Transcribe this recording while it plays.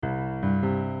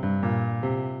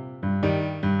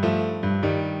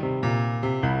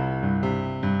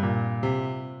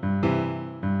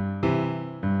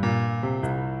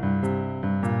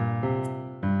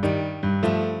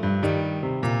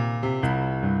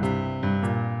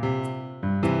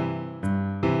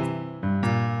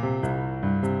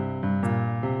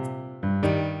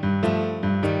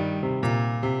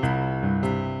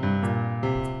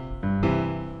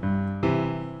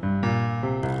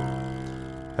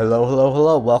Hello, hello,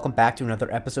 hello. Welcome back to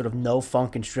another episode of No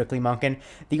Funkin' Strictly Monkin',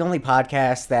 the only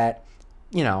podcast that,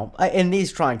 in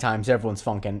these trying times, everyone's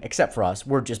funkin', except for us.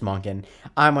 We're just monkin'.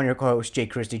 I'm on your co-host,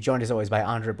 Jake Christie, joined as always by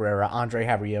Andre Barrera. Andre,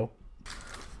 how are you?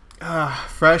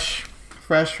 Fresh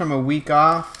from a week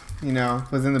off.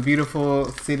 Was in the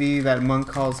beautiful city that Monk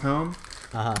calls home.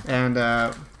 And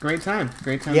great time.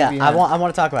 Yeah, to be I had.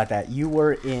 want to talk about that.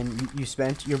 You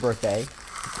spent your birthday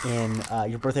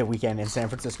weekend in San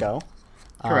Francisco.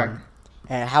 Correct.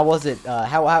 And how was it?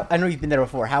 How I know you've been there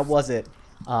before. How was it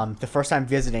the first time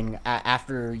visiting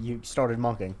after you started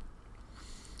monking?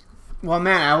 Well,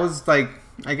 man,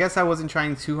 I guess I wasn't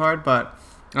trying too hard, but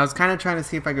I was kind of trying to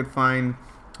see if I could find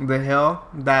the hill,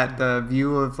 the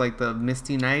view of like the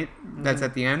misty night that's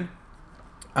at the end.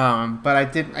 But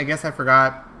I guess I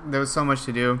forgot. There was so much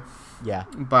to do. Yeah.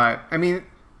 But I mean,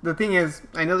 the thing is,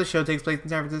 I know the show takes place in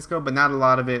San Francisco, but not a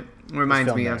lot of it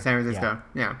reminds me of San Francisco.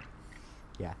 Yeah.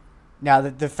 Now,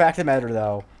 the fact of the matter,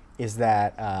 though, is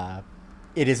that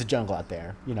it is a jungle out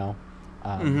there, It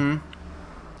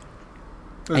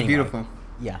was beautiful.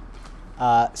 Yeah.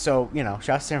 So,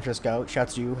 shouts to San Francisco.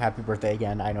 Shouts to you. Happy birthday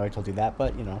again. I know I told you that,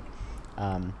 but,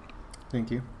 Thank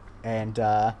you. And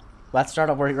let's start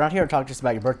off. We're not here to talk just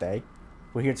about your birthday.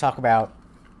 We're here to talk about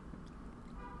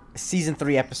Season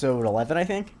 3, Episode 11, I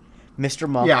think. Mr.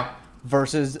 Monk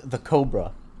versus the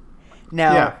Cobra.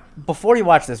 Now, before you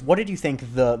watch this, what did you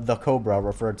think the Cobra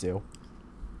referred to?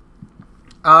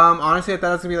 Honestly, I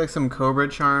thought it was gonna be like some Cobra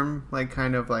charm, like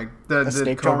kind of like the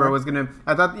snake Cobra charmer? was gonna.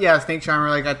 I thought, snake charmer.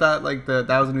 Like I thought, like that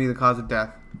was gonna be the cause of death.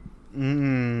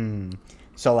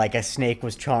 So, like, a snake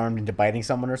was charmed into biting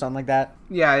someone or something like that?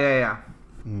 Yeah.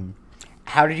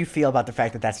 How did you feel about the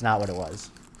fact that that's not what it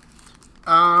was?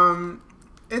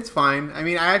 It's fine. I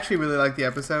mean, I actually really like the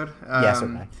episode. Yeah,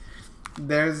 certainly.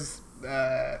 There's,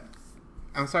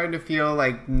 I'm starting to feel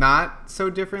like not so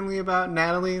differently about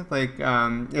Natalie. Like,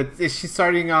 she's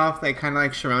starting off like kind of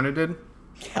like Sharona did.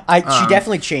 She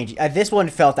definitely changed. This one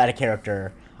felt out of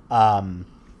character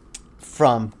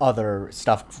from other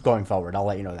stuff going forward. I'll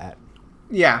let you know that.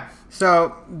 Yeah.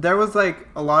 So there was like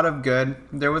a lot of good.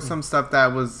 There was some stuff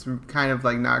that was kind of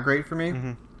like not great for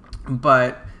me,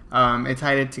 but it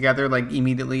tied it together like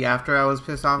immediately after I was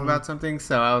pissed off about something.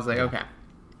 So I was like, okay,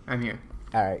 I'm here.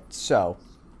 All right. So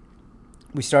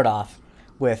we start off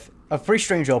with a pretty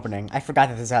strange opening. I forgot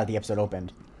that this is how the episode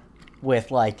opened, with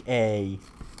like a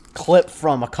clip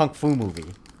from a kung fu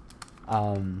movie.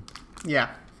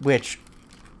 Which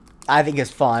I think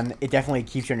is fun. It definitely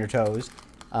keeps you on your toes.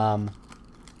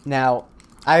 Now,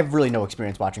 I have really no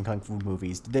experience watching kung fu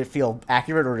movies. Did it feel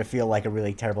accurate, or did it feel like a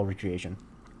really terrible recreation?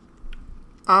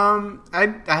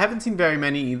 I haven't seen very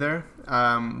many either,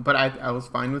 but I was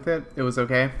fine with it. It was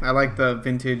okay. I like the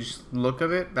vintage look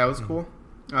of it. That was cool.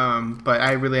 But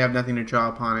I really have nothing to draw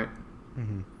upon it.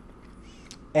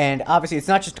 And obviously, it's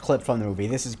not just a clip from the movie.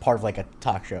 This is part of like a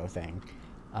talk show thing.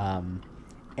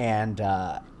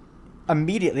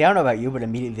 Immediately, I don't know about you, but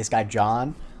immediately this guy,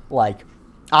 John, like,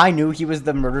 I knew he was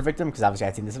the murder victim because obviously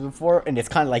I'd seen this before, and it's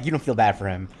kind of like you don't feel bad for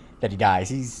him that he dies.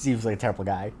 He seems like a terrible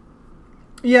guy.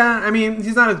 Yeah, I mean,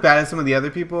 he's not as bad as some of the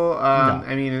other people. No.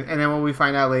 I mean, and then what we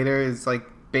find out later is like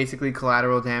basically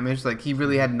collateral damage. Like he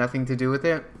really had nothing to do with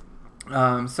it.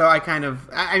 So I kind of,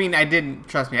 I mean, I didn't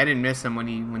miss him when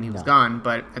he was gone.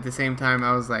 But at the same time,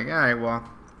 I was like, all right, well,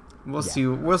 we'll see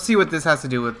what this has to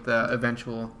do with the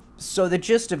eventual. So the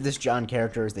gist of this John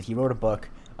character is that he wrote a book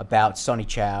about Sonny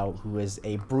Chow, who is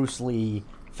a Bruce Lee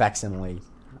facsimile.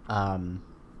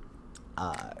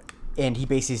 And he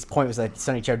basically, his point was that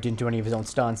Sonny Chow didn't do any of his own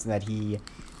stunts, and that he,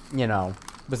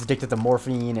 was addicted to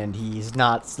morphine, and he's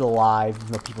not still alive,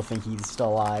 even though people think he's still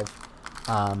alive.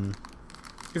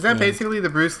 Is that basically the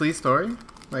Bruce Lee story?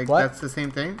 Like, what? That's the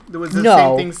same thing? Was the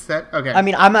same thing set? Okay. I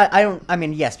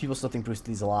mean, yes, people still think Bruce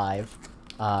Lee's alive.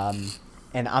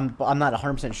 And I'm not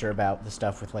 100% sure about the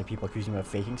stuff with, like, people accusing him of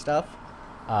faking stuff.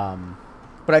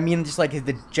 But I mean, just, like,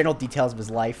 the general details of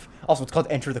his life. Also, it's called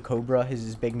Enter the Cobra,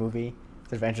 his big movie.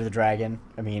 Instead of Enter the Dragon.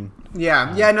 I mean...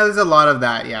 Yeah, no, there's a lot of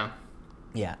that, yeah.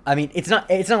 Yeah, I mean, it's not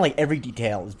like every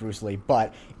detail is Bruce Lee,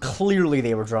 but clearly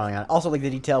they were drawing on. Also, like, the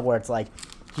detail where it's, like,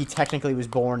 he technically was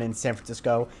born in San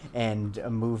Francisco and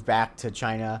moved back to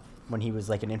China when he was,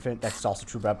 like, an infant. That's also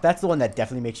true about... That's the one that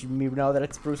definitely makes me know that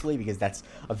it's Bruce Lee, because that's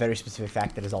a very specific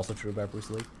fact that is also true about Bruce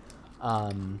Lee.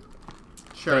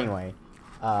 Sure. Anyway,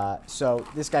 so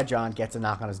this guy John gets a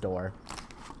knock on his door,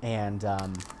 and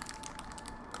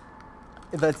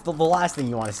that's the last thing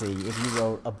you want to see if you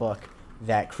wrote a book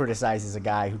that criticizes a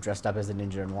guy who dressed up as a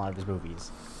ninja in one of his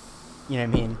movies. You know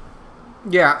what I mean?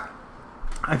 Yeah.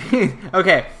 I mean,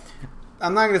 okay.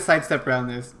 I'm not gonna sidestep around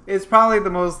this. It's probably the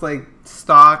most like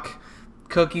stock,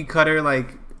 cookie cutter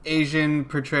like Asian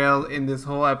portrayal in this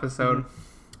whole episode,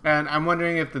 and I'm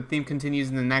wondering if the theme continues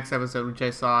in the next episode, which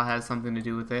I saw has something to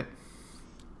do with it.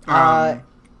 Oh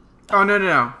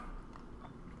no.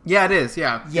 Yeah, it is.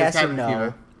 Yeah. Yes and no.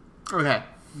 Fever. Okay.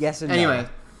 Yes and anyway.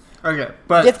 No. Okay.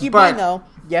 But you have to keep in mind, though.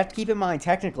 You have to keep in mind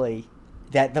technically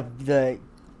that the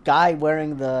guy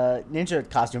wearing the ninja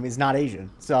costume is not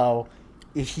Asian. So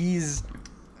if he's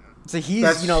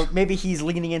maybe he's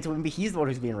leaning into it. Maybe he's the one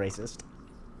who's being racist.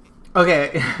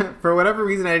 Okay. For whatever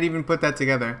reason, I didn't even put that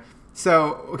together.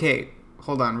 So okay,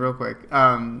 hold on, real quick.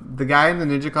 The guy in the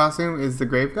ninja costume is the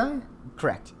grave guy.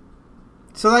 Correct.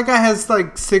 So that guy has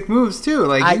like sick moves too.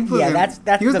 Like he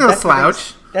was no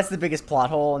slouch. That's the biggest plot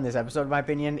hole in this episode, in my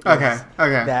opinion. Okay.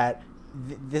 That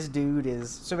this dude is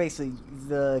so basically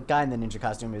the guy in the ninja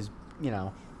costume is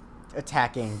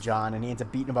attacking John, and he ends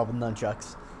up beating him up with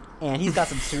nunchucks. And he's got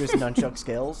some serious nunchuck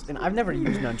skills. And I've never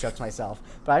used nunchucks myself,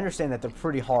 but I understand that they're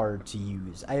pretty hard to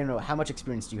use. I don't know, how much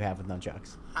experience do you have with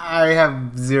nunchucks? I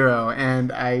have 0,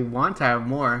 and I want to have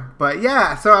more. But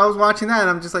yeah, so I was watching that, and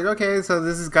I'm just like, okay, so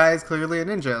this guy is clearly a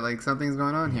ninja. Like, something's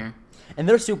going on here. And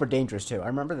they're super dangerous, too. I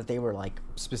remember that they were, like,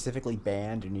 specifically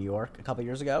banned in New York a couple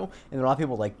years ago. And there were a lot of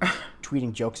people, like,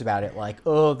 tweeting jokes about it, like,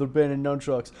 oh, they're banning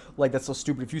nunchucks. Like, that's so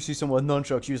stupid. If you see someone with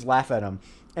nunchucks, you just laugh at them.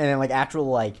 And then, like, actual,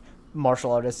 like,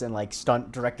 martial artists and like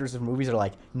stunt directors of movies are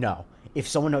like, no, if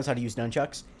someone knows how to use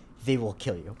nunchucks, they will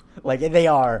kill you. Like, they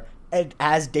are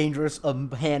as dangerous a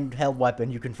handheld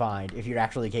weapon you can find if you're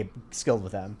actually skilled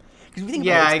with them. Because we think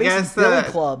about it, it's basically billy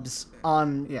clubs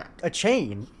on a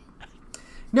chain.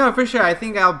 No, for sure. I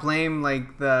think I'll blame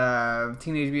like the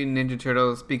Teenage Mutant Ninja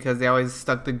Turtles because they always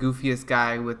stuck the goofiest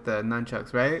guy with the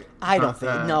nunchucks, right? I don't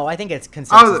think. No, I think it's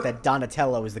consensus that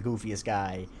Donatello is the goofiest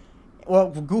guy.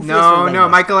 Well, goofiest. No,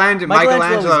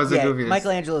 Michelangelo is the goofiest.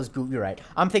 Michelangelo's goofy. You're right.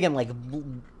 I'm thinking like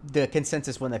the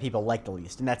consensus one that people like the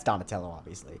least, and that's Donatello,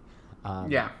 obviously.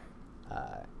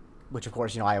 Which of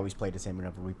course, I always played the same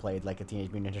whenever we played like a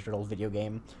Teenage Mutant Ninja Turtles video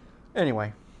game.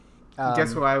 Anyway,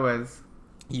 guess who I was?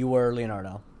 You were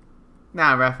Leonardo.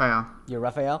 Nah, Raphael. You're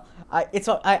Raphael. I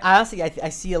honestly I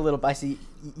see a little. I see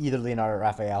either Leonardo or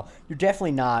Raphael. You're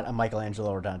definitely not a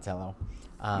Michelangelo or Donatello.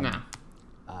 No.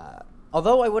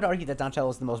 Although I would argue that Donatello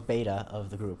is the most beta of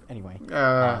the group. Anyway,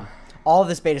 all of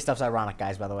this beta stuff's ironic,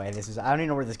 guys. By the way, I don't even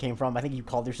know where this came from. I think you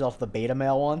called yourself the beta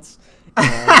male once,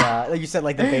 and you said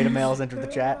like the beta males entered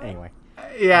the chat. Anyway,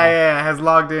 has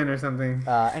logged in or something.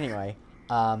 Anyway,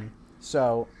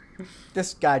 so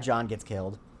this guy John gets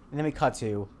killed, and then we cut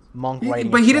to Monk writing.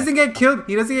 But he doesn't get killed.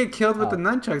 He doesn't get killed with the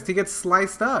nunchucks. He gets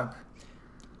sliced up.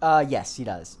 Yes, he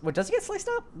does. What, does he get sliced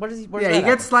up? What does he? He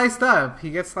gets sliced up. He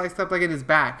gets sliced up like in his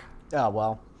back. Oh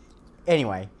well.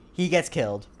 Anyway, he gets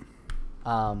killed.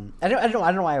 I don't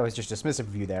know why I was just dismissive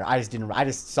of you there. I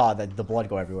just saw the blood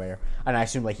go everywhere, and I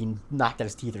assumed like he knocked out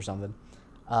his teeth or something.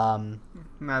 Nah,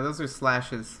 those are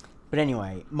slashes. But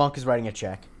anyway, Monk is writing a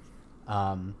check,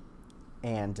 and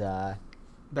that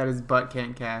his butt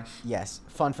can't cash. Yes.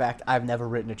 Fun fact: I've never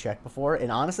written a check before,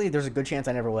 and honestly, there's a good chance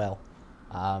I never will.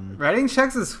 Writing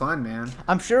checks is fun, man.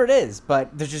 I'm sure it is,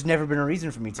 but there's just never been a reason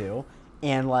for me to,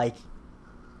 and like.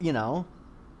 It's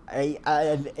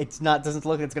not doesn't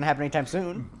look like it's gonna happen anytime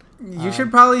soon. You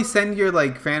should probably send your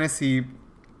like fantasy,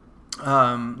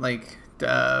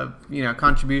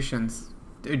 contributions.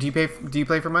 Do you play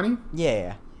for money?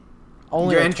 Yeah.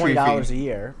 Only like $20 a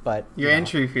year, but your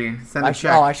entry fee. Send a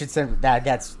check. I should send that.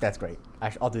 That's great.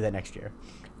 I'll do that next year.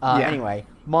 Anyway,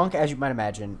 Monk, as you might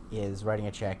imagine, is writing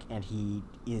a check, and he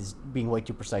is being way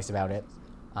too precise about it.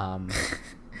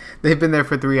 They've been there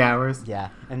for 3 hours. Yeah,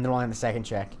 and they're only on the second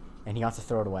check, and he wants to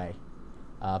throw it away.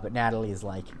 But Natalie is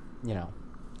like,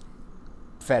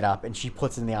 fed up, and she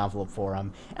puts it in the envelope for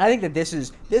him. And I think that this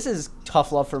is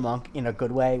tough love for Monk in a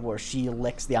good way, where she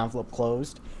licks the envelope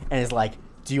closed and is like,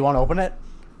 "Do you want to open it?"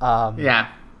 Yeah,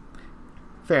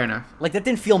 fair enough. Like that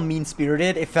didn't feel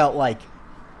mean-spirited. It felt like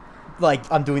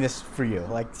I'm doing this for you.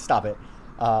 Like, stop it.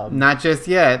 Not just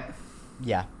yet.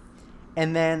 Yeah.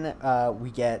 And then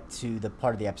we get to the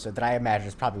part of the episode that I imagine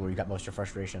is probably where you got most of your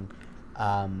frustration,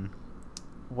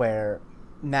 where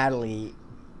Natalie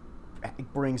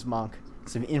brings Monk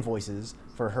some invoices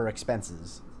for her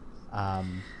expenses. I'll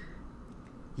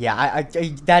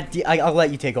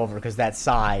let you take over because that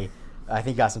sigh, I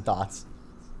think, got some thoughts.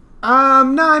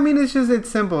 No, I mean, it's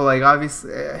simple. Like,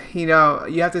 obviously, you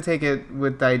have to take it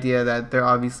with the idea that they're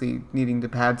obviously needing to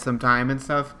pad some time and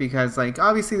stuff because, like,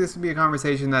 obviously this would be a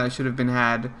conversation that should have been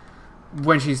had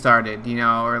when she started,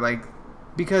 or, like,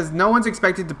 because no one's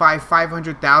expected to buy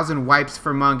 500,000 wipes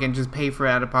for Monk and just pay for it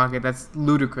out of pocket. That's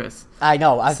ludicrous. I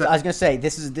know. I was gonna say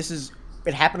this is.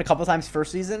 It happened a couple of times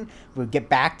first season. We'll get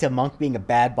back to Monk being a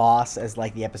bad boss as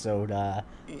like the episode. We're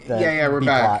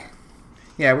back. Plot.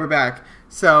 Yeah, we're back.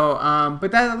 So,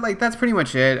 but that's pretty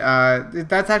much it.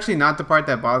 That's actually not the part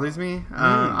that bothers me.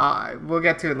 We'll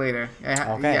get to it later.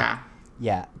 Okay. Yeah.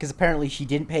 Yeah, because apparently she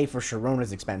didn't pay for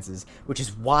Sharona's expenses, which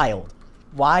is wild.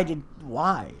 Why?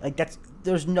 Like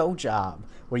there's no job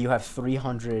where you have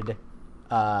 $300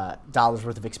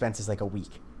 worth of expenses like a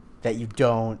week that you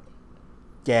don't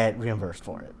get reimbursed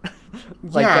for it.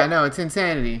 No, it's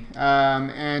insanity.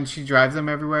 And she drives them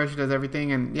everywhere. She does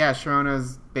everything, and yeah,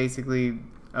 Sharona's basically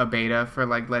a beta for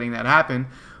like letting that happen.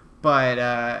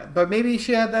 But maybe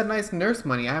she had that nice nurse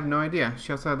money. I have no idea.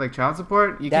 She also had like child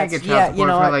support. You can't get child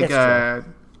support for like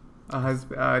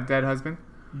a dead husband.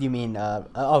 You mean?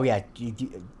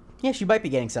 Yeah, she might be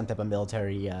getting some type of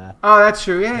military. Oh, that's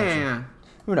true. Yeah.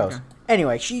 Who knows? Okay.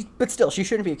 Anyway, she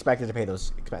shouldn't be expected to pay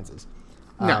those expenses.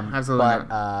 No, absolutely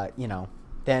not. But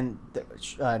then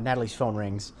Natalie's phone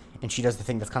rings, and she does the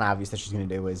thing that's kind of obvious that she's going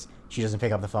to do is she doesn't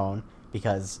pick up the phone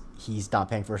because he's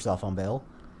not paying for a cell phone bill.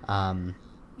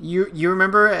 You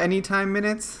remember Anytime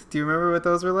Minutes? Do you remember what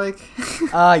those were like?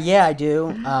 Yeah, I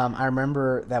do. I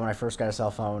remember that when I first got a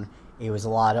cell phone, it was a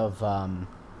lot of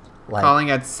like calling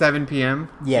at 7 p.m.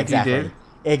 Yeah, exactly. You did.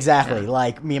 Exactly. Yeah.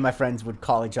 Like me and my friends would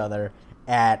call each other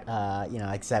at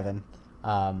like 7,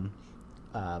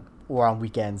 or on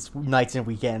weekends, nights and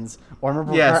weekends. Or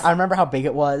I remember how big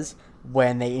it was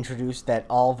when they introduced that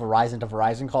all Verizon to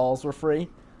Verizon calls were free.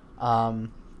 That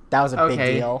was a big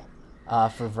deal.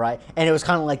 For Verizon, and it was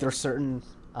kind of like there were certain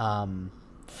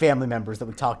family members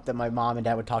that my mom and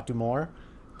dad would talk to more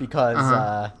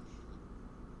because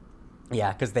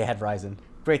because they had Verizon.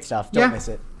 Great stuff. Don't miss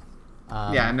it.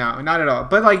 No, not at all.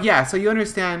 But so you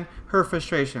understand her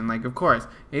frustration. Like, of course,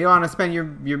 you don't want to spend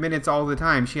your minutes all the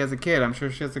time. She has a kid. I'm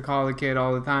sure she has to call the kid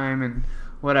all the time and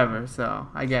whatever. So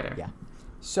I get her. Yeah.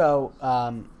 So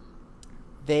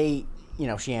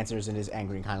she answers and is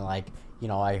angry and kind of like,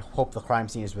 I hope the crime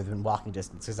scene is within walking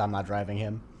distance because I'm not driving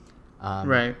him.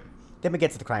 Right. Then we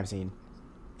get to the crime scene,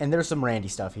 and there's some Randy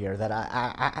stuff here that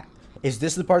I is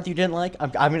this the part that you didn't like? I'm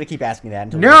going to keep asking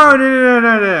that.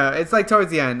 No. It's like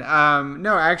towards the end.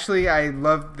 No, actually, I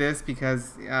love this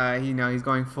because he's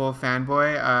going full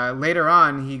fanboy. Later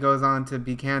on, he goes on to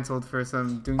be canceled for doing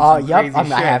some crazy shit.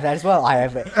 I have that as well. I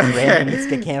have Randy needs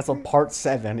to get canceled. Part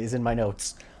 7 is in my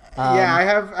notes. I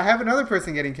have another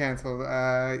person getting canceled.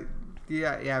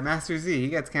 Master Z. He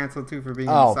gets canceled too for being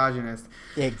a misogynist.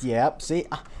 Yep. See,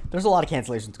 there's a lot of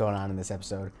cancellations going on in this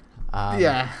episode.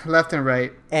 Left and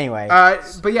right. Anyway.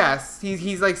 But yes,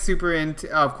 he's like super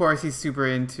into. Of course, he's super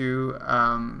into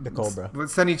the Cobra.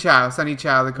 Sunny Chow,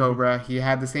 the Cobra. He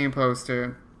had the same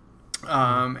poster,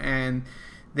 and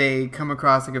they come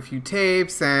across like a few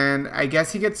tapes, and I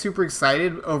guess he gets super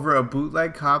excited over a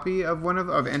bootleg copy of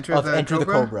Enter the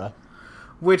Cobra.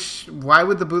 Which, why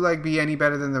would the bootleg be any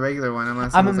better than the regular one?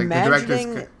 Unless it was like the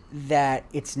director's that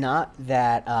it's not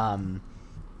that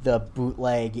the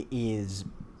bootleg is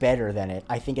better than it.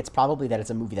 I think it's probably that it's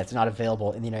a movie that's not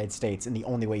available in the United States, and the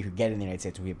only way you could get it in the United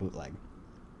States would be a bootleg.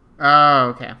 Oh,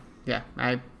 okay. Yeah,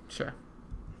 sure.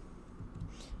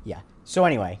 Yeah. So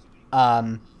anyway,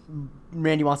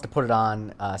 Randy wants to put it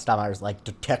on. Stottmeyer's like,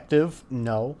 detective?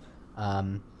 No.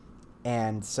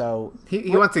 And so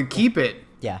he wants to keep it.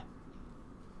 Yeah.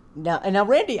 Now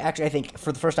Randy actually, I think,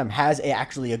 for the first time, has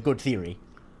actually a good theory.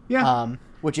 Yeah.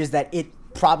 Which is that it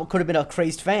probably could have been a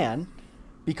crazed fan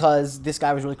because this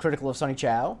guy was really critical of Sonny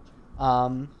Chow.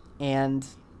 And,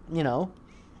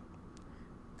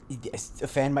 a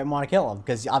fan might want to kill him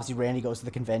because obviously Randy goes to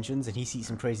the conventions and he sees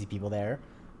some crazy people there,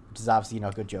 which is obviously,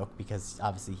 a good joke because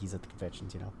obviously he's at the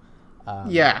conventions,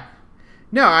 Yeah.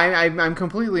 No, I'm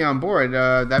completely on board.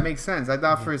 That makes sense. I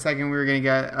thought for a second we were going to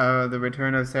get the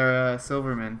return of Sarah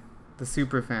Silverman, the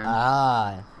super fan.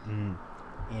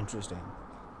 Interesting.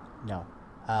 No.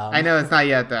 I know it's not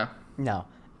yet, though. No.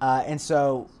 And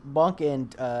so Monk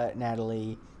and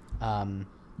Natalie show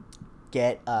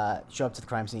up to the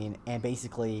crime scene, and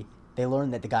basically they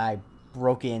learn that the guy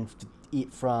broke in to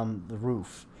eat from the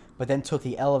roof, but then took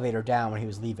the elevator down when he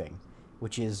was leaving,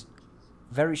 which is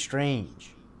very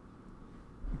strange.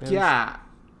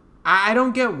 I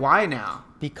don't get why now.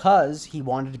 Because he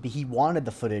wanted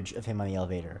the footage of him on the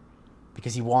elevator,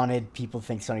 because he wanted people to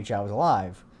think Sonny Chow was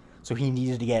alive, so he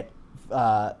needed to get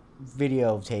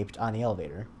videotaped on the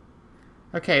elevator.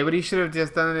 Okay, but he should have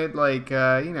just done it like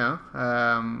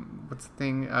what's the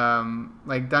thing?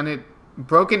 Like done it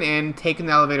broken in, taken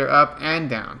the elevator up and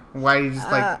down? Why did he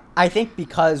just I think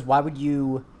because why would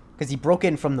you? Because he broke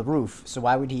in from the roof, so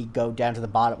why would he go down to the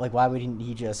bottom? Like, why wouldn't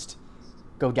he just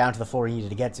go down to the floor he needed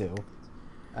to get to?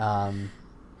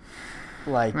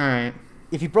 Like, all right.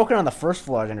 If you broke in on the first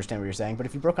floor, I'd understand what you're saying. But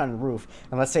if you broke on the roof,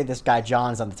 and let's say this guy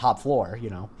John's on the top floor,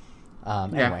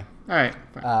 Anyway. All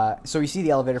right. So you see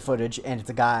the elevator footage, and it's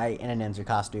a guy in a ninja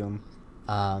costume.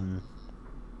 And,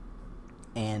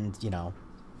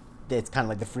 it's kind of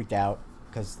like they're freaked out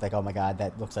because, like, oh my god,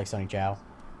 that looks like Sonny Chow.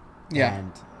 Yeah.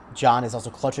 And John is also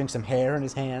clutching some hair in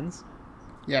his hands.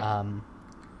 Yeah.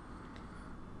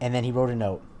 And then he wrote a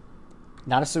note.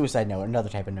 Not a suicide note, another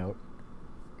type of note.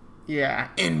 Yeah.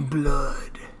 In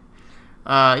blood.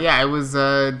 It was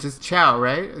just Chow,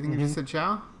 right? I think you just said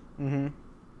Chow? Mm-hmm.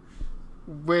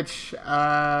 Which,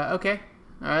 okay.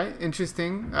 All right.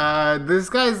 Interesting. This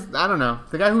guy's, I don't know.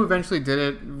 The guy who eventually did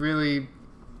it really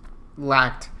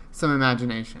lacked some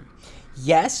imagination.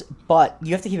 Yes, but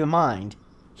you have to keep in mind,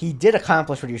 he did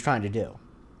accomplish what he was trying to do.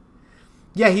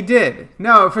 Yeah, he did.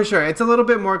 No, for sure. It's a little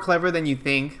bit more clever than you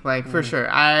think. Like, for sure.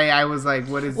 I was like,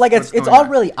 what is... Like, it's all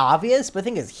really obvious, but the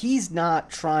thing is, he's not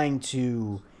trying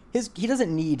to... He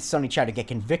doesn't need Sonny Chow to get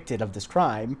convicted of this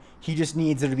crime. He just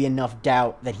needs there to be enough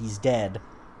doubt that he's dead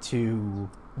to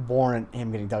warrant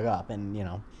him getting dug up. And,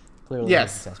 clearly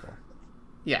he's successful.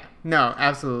 Yeah. No,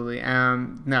 absolutely.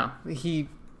 No.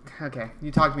 Okay,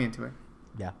 you talked me into it.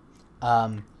 Yeah.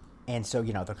 And so,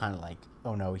 they're kind of like,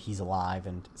 oh no, he's alive,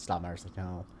 and Stottmeyer's like,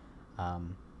 no.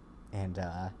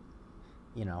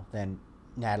 Then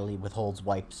Natalie withholds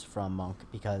wipes from Monk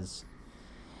because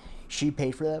she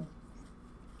paid for them.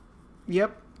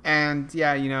 Yep. And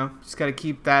yeah, just got to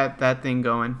keep that thing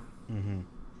going. Mm-hmm.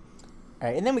 All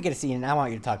right, and then we get a scene, and I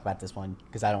want you to talk about this one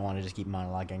because I don't want to just keep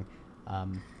monologuing.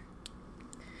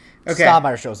 Okay.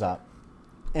 Stottmeyer shows up.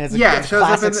 And it's a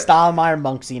classic Stottmeyer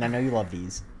Monk scene. I know you love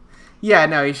these. Yeah,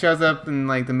 no, he shows up in,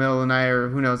 like, the middle of the night or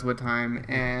who knows what time,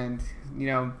 and,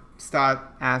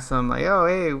 Stott asks him, like, oh,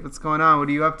 hey, what's going on? What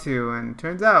are you up to? And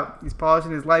turns out he's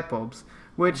polishing his light bulbs,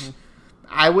 which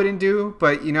I wouldn't do,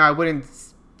 but,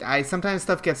 sometimes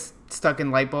stuff gets stuck in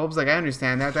light bulbs. Like, I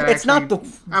understand that. It's not the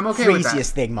I'm okay craziest with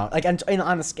that. thing Monk. Like,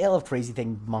 on the scale of crazy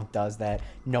thing Monk does that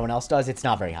no one else does, it's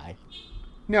not very high.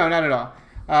 No, not at all.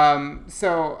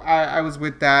 So I was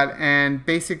with that, and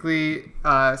basically,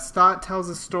 Stott tells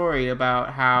a story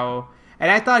about how,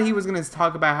 and I thought he was going to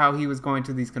talk about how he was going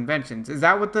to these conventions. Is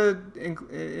that what the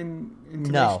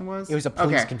intimation was? No, it was a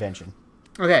police convention.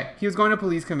 Okay, he was going to a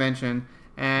police convention,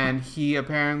 and he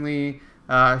apparently,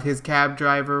 his cab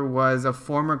driver was a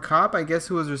former cop, I guess,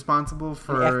 who was responsible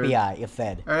for... An FBI, a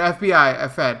Fed. Or FBI, a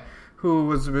Fed. Who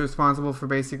was responsible for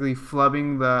basically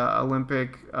flubbing the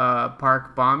Olympic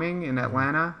Park bombing in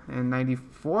Atlanta in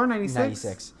 94, 96?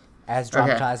 96. As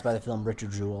dramatized by the film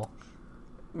Richard Jewell.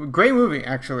 Great movie,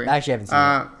 actually. I actually haven't seen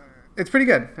it. It's pretty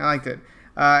good. I liked it.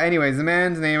 Anyways, the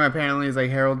man's name apparently is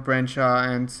like Harold Brenshaw,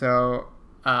 and so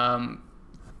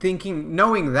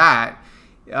knowing that,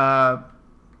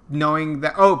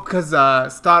 because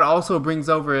Stott also brings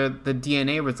over the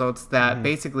DNA results that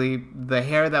basically the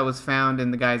hair that was found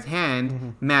in the guy's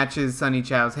hand matches Sonny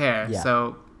Chow's hair. Yeah.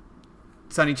 So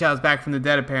Sonny Chow's back from the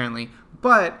dead apparently.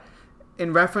 But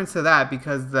in reference to that,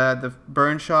 because the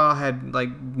Burnshaw had like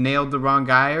nailed the wrong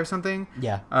guy or something.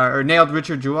 Yeah. Or nailed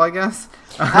Richard Jewell, I guess.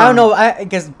 I don't know. I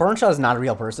guess Burnshaw is not a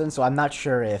real person, so I'm not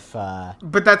sure if.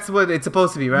 But that's what it's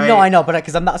supposed to be, right? No, I know, but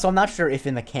because I'm not. So I'm not sure if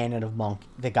in the canon of Monk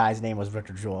the guy's name was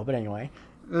Richard Jewell. But anyway.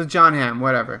 It was John Hamm,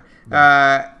 whatever.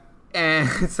 Yeah. And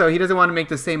so he doesn't want to make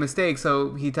the same mistake,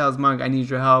 so he tells Monk, "I need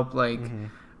your help. Like,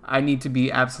 I need to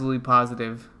be absolutely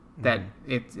positive that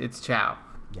it's Chow."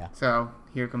 Yeah. So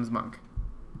here comes Monk.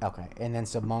 Okay, and then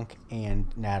so Monk and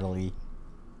Natalie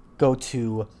go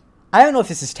to... I don't know if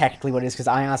this is technically what it is, because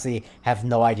I honestly have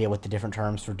no idea what the different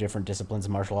terms for different disciplines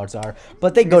of martial arts are.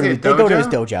 But they go to his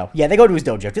dojo. Yeah, they go to his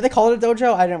dojo. Do they call it a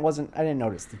dojo? I didn't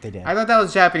notice that they did. I thought that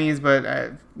was Japanese,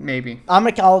 but maybe. I'm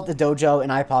gonna call it the dojo,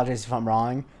 and I apologize if I'm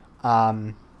wrong.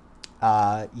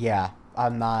 Yeah,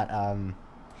 I'm not.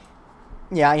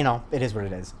 Yeah, it is what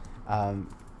it is.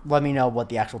 Let me know what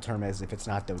the actual term is if it's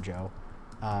not dojo.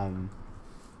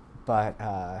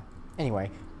 But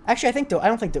anyway, actually, I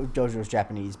don't think dojo is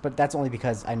Japanese, but that's only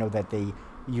because I know that they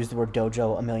use the word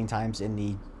dojo a million times in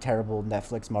the terrible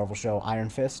Netflix Marvel show Iron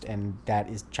Fist, and that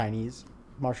is Chinese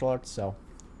martial arts. So,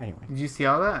 anyway. Did you see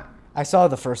all that? I saw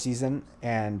the first season,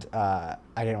 and I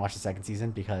didn't watch the second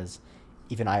season because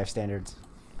even I have standards.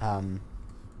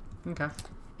 Okay.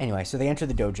 Anyway, so they enter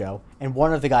the dojo, and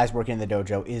one of the guys working in the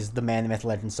dojo is the man, the myth,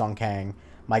 legend, Sung Kang,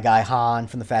 my guy Han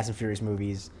from the Fast and Furious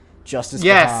movies. Justice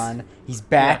Yes. Khan. He's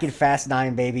back Yes. in Fast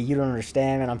 9, baby. You don't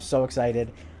understand, man. I'm so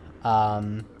excited. He's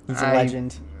a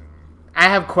legend. I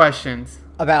have questions.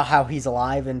 About how he's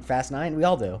alive in Fast 9? We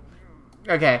all do.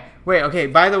 Okay, wait, okay.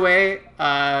 By the way,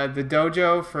 the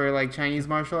dojo for, like, Chinese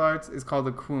martial arts is called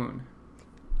the Kwun.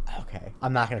 Okay.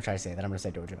 I'm not going to try to say that. I'm going to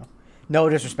say dojo. No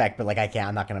disrespect, but, like, I can't.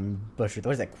 I'm not going to butcher it.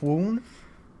 What is that? Kwun?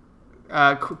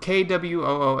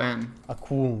 Kwoon. A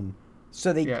Kwun.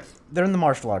 So Yes. they're in the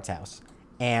martial arts house.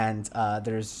 And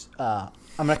there's... hold on.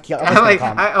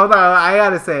 I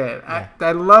gotta say it. Yeah.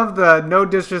 I love the no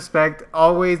disrespect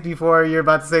always before you're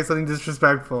about to say something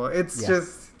disrespectful. It's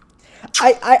just.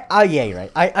 yeah, you're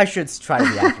right. I should try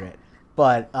to be accurate.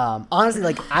 But honestly,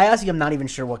 like, I honestly am not even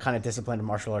sure what kind of discipline of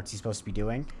martial arts he's supposed to be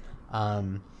doing.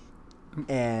 And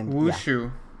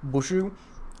Wushu. Yeah. Wushu?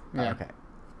 Yeah. Okay.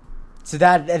 So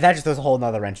that just throws a whole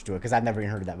nother wrench to it because I've never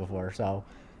even heard of that before. So,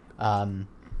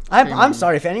 I'm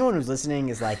sorry if anyone who's listening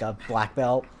is like a black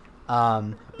belt.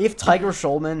 If Tiger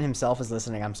Schulman himself is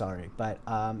listening, I'm sorry. But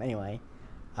anyway,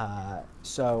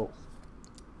 this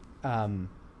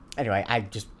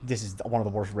is one of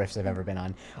the worst riffs I've ever been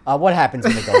on. What happens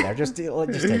when they go there? Just take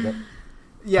it.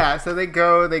 Yeah, so they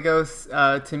go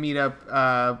to meet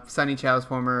up Sunny Chow's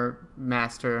former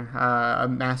master,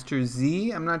 Master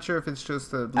Z. I'm not sure if it's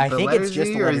just the think letter it's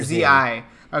just Z the or letter Z. ZI.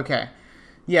 Okay.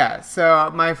 Yeah,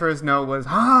 so my first note was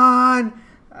Han.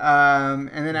 And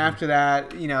then after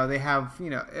that, they have,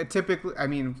 typically, I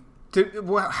mean,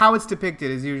 how it's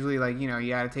depicted is usually like, you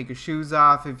got to take your shoes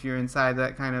off if you're inside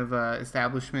that kind of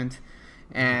establishment.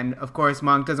 And of course,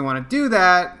 Monk doesn't want to do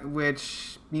that,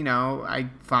 which,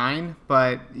 fine,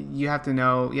 but you have to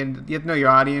know, you have to know your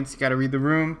audience. You got to read the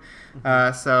room.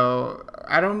 So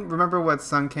I don't remember what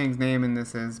Sung Kang's name in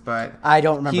this is, but I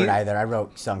don't remember it either. I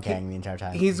wrote Sung Kang the entire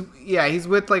time. He's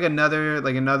with like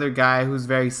another guy who's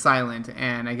very silent,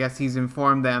 and I guess he's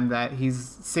informed them that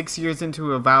he's 6 years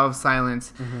into a vow of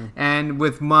silence, and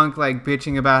with Monk like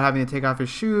bitching about having to take off his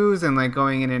shoes and like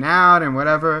going in and out and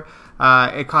whatever.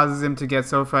 It causes him to get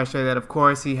so frustrated that, of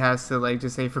course, he has to like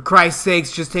just say, "For Christ's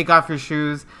sakes, just take off your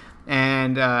shoes."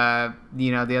 And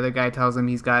the other guy tells him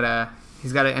he's got to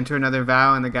enter another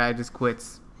vow, and the guy just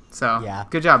quits. So yeah,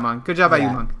 good job, Monk. Good job by you,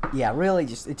 Monk. Yeah, really,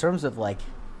 just in terms of like,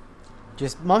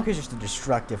 Monk is just a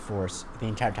destructive force the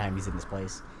entire time he's in this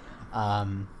place.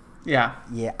 Yeah.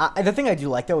 The thing I do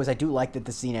like, though, is I do like that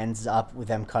the scene ends up with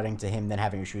them cutting to him then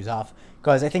having his shoes off.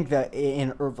 Because I think that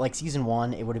in like season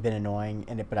 1, it would have been annoying,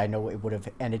 but I know it would have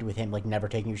ended with him like never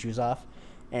taking his shoes off.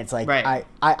 And it's like, right.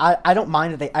 I don't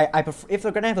mind that I prefer, if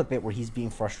they're going to have a bit where he's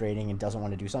being frustrating and doesn't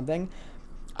want to do something,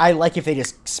 I like if they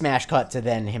just smash cut to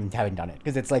then him having done it.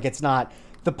 Because it's like, it's not,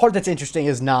 the part that's interesting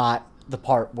is not the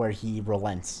part where he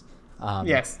relents.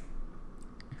 Yes.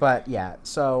 But yeah,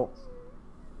 so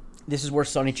this is where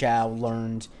Sunny Chow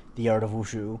learned the art of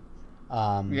Wushu.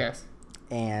 Yes.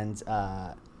 And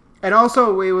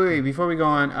also, wait, before we go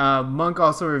on, Monk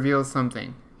also reveals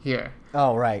something here.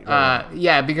 Oh, right.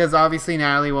 Yeah, because obviously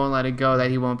Natalie won't let it go,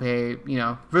 that he won't pay,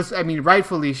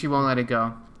 rightfully she won't let it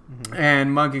go. Mm-hmm.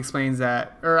 And Monk explains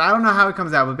that, or I don't know how it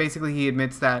comes out, but basically he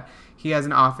admits that he has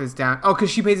an office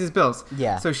because she pays his bills.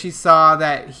 Yeah. So she saw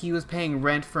that he was paying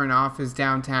rent for an office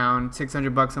downtown,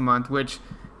 $600 a month, which,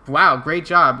 wow, great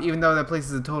job, even though that place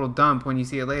is a total dump when you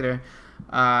see it later.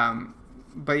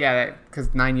 But yeah,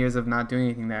 because 9 years of not doing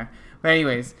anything there. But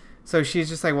anyways, so she's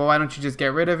just like, well, why don't you just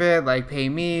get rid of it? Like, pay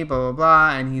me, blah, blah,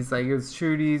 blah. And he's like, it was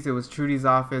Trudy's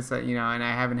office, and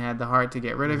I haven't had the heart to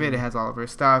get rid of it. It has all of her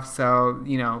stuff. So,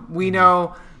 we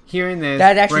know hearing this,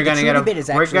 we're going to get a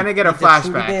flashback.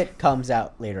 The Trudy bit comes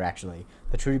out later, actually.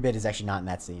 The Trudy bit is actually not in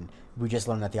that scene. We just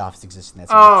learned that the office exists in that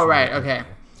scene. Oh, right, okay.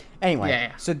 Anyway,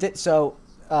 yeah. So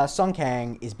Sung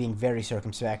Kang is being very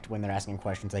circumspect when they're asking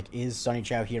questions like, is Sunny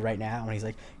Chow here right now? And he's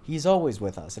like, he's always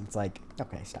with us. And it's like,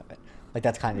 okay, stop it. Like,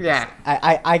 that's kind of... Yeah.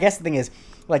 I guess the thing is,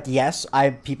 like, yes,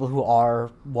 people who are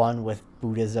one with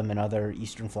Buddhism and other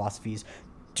Eastern philosophies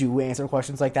do answer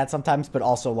questions like that sometimes, but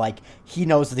also, like, he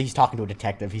knows that he's talking to a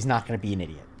detective. He's not going to be an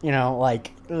idiot.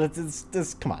 Like,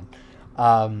 it's come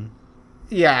on.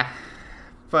 Yeah.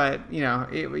 But,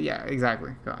 yeah,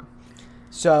 exactly. Go on.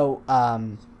 So,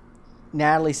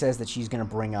 Natalie says that she's going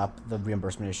to bring up the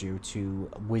reimbursement issue to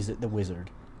the wizard,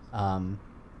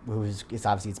 it's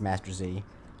obviously it's Master Z.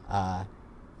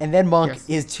 And then Monk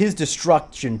is his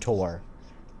destruction tour.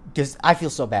 Because I feel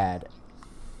so bad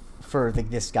for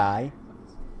this guy.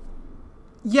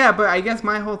 Yeah, but I guess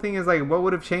my whole thing is like, what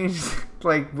would have changed?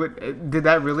 Like, did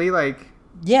that really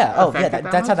Yeah. Oh, yeah.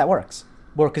 That's how that works.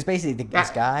 Well, because basically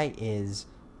this guy is.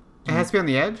 It has to be on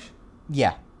the edge.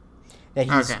 Yeah. That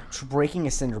he's breaking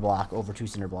a cinder block over 2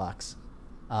 cinder blocks.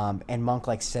 and Monk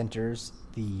like centers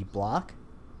the block,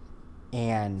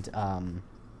 and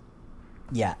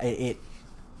it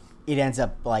ends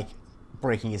up like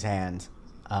breaking his hand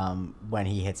when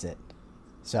he hits it.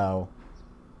 So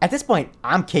at this point,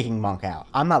 I'm kicking Monk out.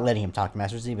 I'm not letting him talk to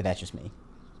Master Z, but that's just me.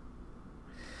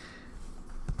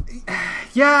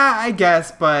 Yeah, I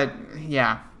guess, but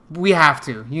yeah, we have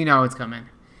to. You know it's coming.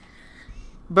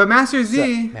 But Master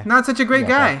Z, not such a great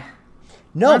guy. Okay.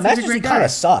 No, Master Z kind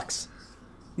of sucks.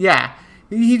 Yeah.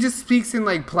 He just speaks in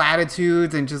like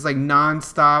platitudes and just like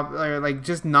nonstop or like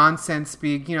just nonsense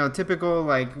speak, you know, typical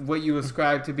like what you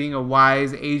ascribe to being a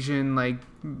wise Asian, like,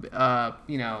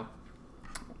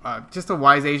 just a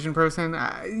wise Asian person.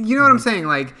 You know what I'm saying?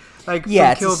 Like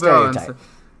yeah, Kill Bill and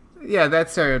stuff. Yeah, that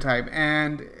stereotype.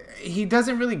 And he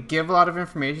doesn't really give a lot of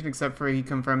information except for he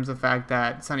confirms the fact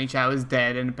that Sonny Chow is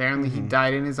dead and apparently he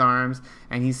died in his arms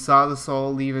and he saw the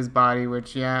soul leave his body,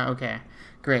 which, yeah, okay,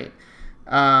 great.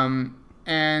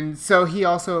 And so he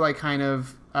also like kind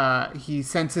of he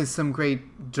senses some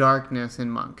great darkness in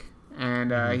Monk,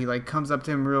 and he like comes up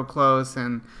to him real close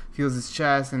and feels his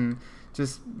chest and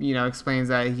just, you know, explains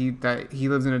that he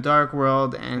lives in a dark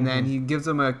world, and then he gives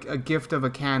him a gift of a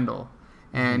candle,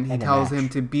 and he tells him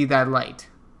to be that light.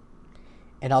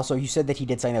 And also, you said that he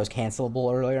did something that was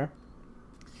cancelable earlier.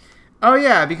 Oh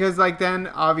yeah, because like then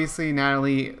obviously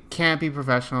Natalie can't be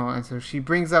professional, and so she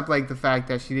brings up like the fact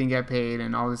that she didn't get paid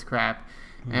and all this crap,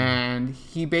 and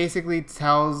he basically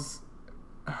tells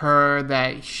her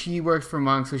that she works for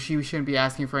Monk, so she shouldn't be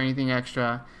asking for anything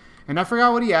extra. And I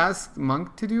forgot what he asked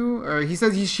Monk to do, or he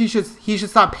says he should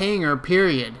stop paying her.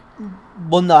 Period.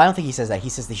 Well, no, I don't think he says that. He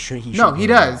says he should. No, he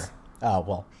does. Her. Oh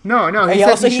well. No, he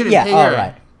says he shouldn't pay her.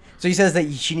 Right. So he says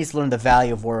that she needs to learn the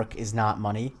value of work is not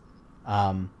money.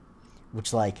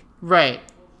 Which, like... Right.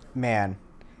 Man,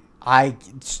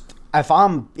 if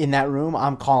I'm in that room,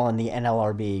 I'm calling the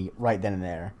NLRB right then and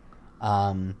there.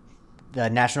 The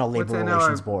National Labor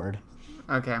Relations Board.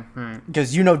 Okay, all right.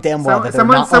 Because you know damn well that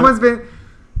someone's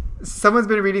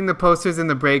been reading the posters in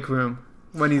the break room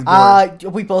when he's bored.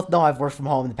 We both know I've worked from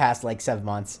home in the past, like, 7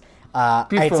 months. Before.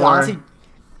 It's honestly...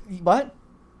 What?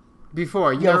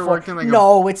 Before. You ever worked in, like,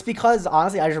 No, it's because,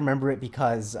 honestly, I just remember it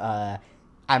because I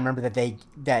remember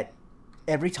that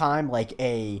every time, I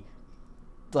think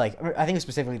it was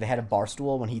specifically the head of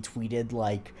Barstool when he tweeted,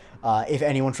 like, if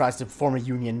anyone tries to form a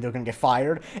union, they're going to get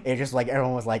fired. It just, like,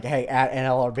 everyone was like, hey, at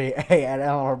NLRB, hey, at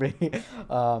NLRB.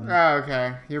 Oh,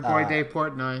 okay. Your boy Dave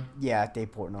Portnoy. Yeah,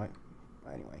 Dave Portnoy.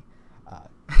 Anyway.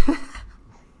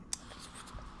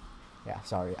 Yeah,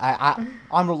 sorry.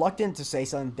 I'm reluctant to say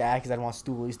something bad because I don't want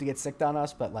stoolies to get sicked on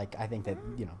us, but, like, I think that,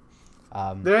 you know.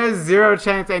 There is zero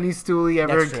chance any stoolie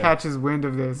ever catches wind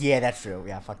of this. Yeah, that's true.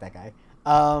 Yeah, fuck that guy.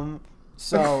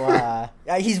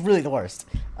 He's really the worst.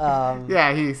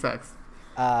 Yeah, he sucks.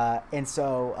 And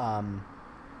so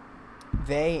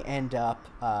they end up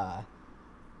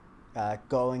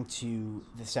going to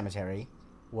the cemetery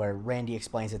where Randy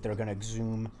explains that they're going to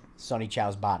exhume Sonny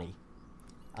Chow's body.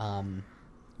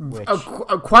 Which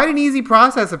quite an easy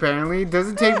process, apparently.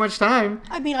 Doesn't take much time.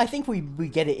 I mean, I think we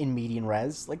get it in median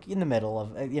res, like in the middle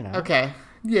of, you know. Okay.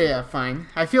 Yeah, fine.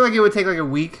 I feel like it would take like a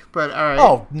week, but all right.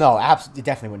 Oh, no, absolutely. It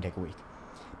definitely wouldn't take a week.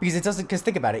 Because it doesn't, because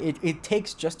think about it. It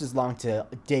takes just as long to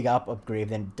dig up a grave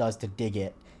than it does to dig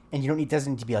it. And it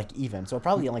doesn't need to be like even. So it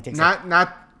probably only takes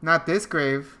Not this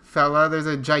grave, fella. There's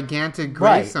a gigantic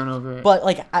gravestone over it. But,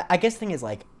 like, I guess the thing is,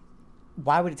 like,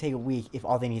 why would it take a week if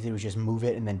all they need to do is just move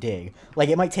it and then dig? Like,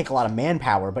 it might take a lot of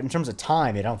manpower, but in terms of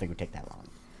time, I don't think it would take that long.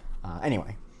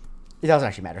 Anyway, it doesn't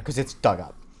actually matter because it's dug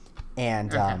up.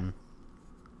 And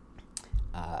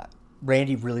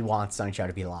Randy really wants Sonny Chow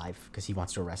to be alive because he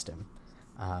wants to arrest him,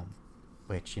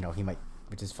 which, you know,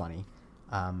 which is funny.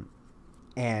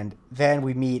 And then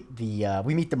we meet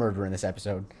the murderer in this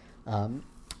episode.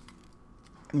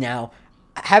 Now,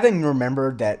 having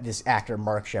remembered that this actor,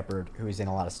 Mark Shepard, who is in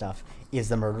a lot of stuff, is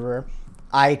the murderer,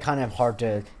 I want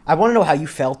to know how you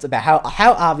felt about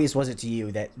how obvious was it to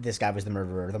you that this guy was the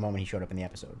murderer the moment he showed up in the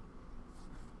episode?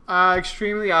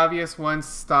 Extremely obvious once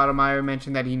Stoudemire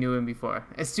mentioned that he knew him before.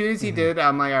 As soon as he did,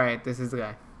 I'm like, all right, this is the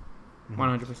guy.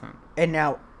 100%. And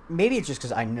now, maybe it's just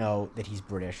because I know that he's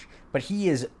British, but he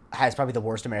has probably the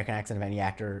worst American accent of any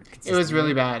actor. It was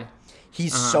really bad.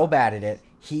 He's so bad at it.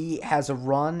 He has a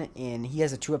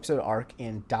 2-episode arc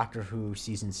in Doctor Who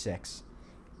season 6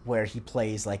 where he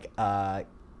plays like an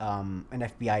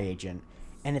FBI agent,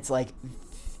 and it's like,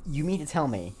 you mean to tell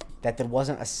me that there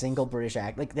wasn't a single British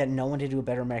that no one did do a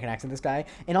better American accent than this guy?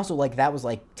 And also, like, that was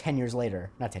like 10 years later.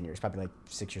 Not 10 years, probably like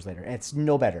 6 years later. And it's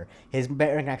no better. His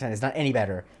American accent is not any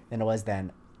better than it was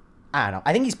then. I don't know.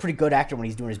 I think he's a pretty good actor when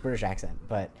he's doing his British accent,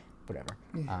 but whatever.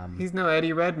 He's no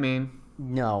Eddie Redmayne.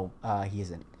 No, he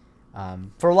isn't.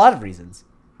 For a lot of reasons.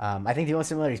 I think the only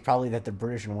similarity is probably that they're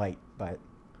British and white, but...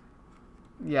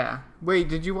 Yeah. Wait,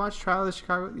 did you watch Trial of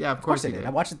Chicago? Yeah, of course I you did. did. I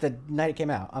watched it the night it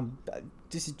came out.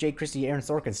 This is Jake Christie, Aaron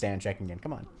Sorkin stan checking in.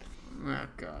 Come on. Oh,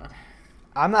 God.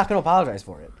 I'm not going to apologize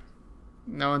for it.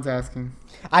 No one's asking.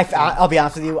 I'll be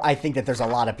honest with you. I think that there's a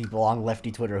lot of people on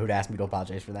lefty Twitter who'd ask me to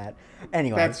apologize for that.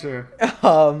 Anyway. That's true.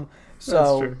 So,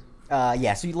 That's true.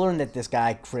 so you learn that this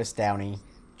guy, Chris Downey,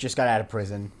 just got out of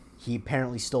prison. He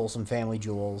apparently stole some family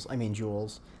jewels.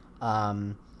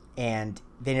 And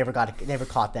they never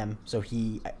caught them. So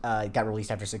he got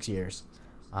released after 6 years.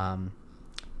 And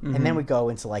then we go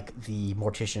into like the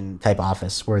mortician type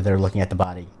office where they're looking at the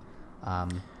body.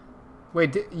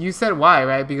 Wait, you said why,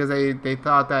 right? Because they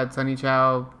thought that Sonny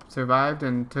Chow survived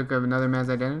and took another man's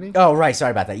identity? Oh, right.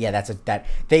 Sorry about that. Yeah, that.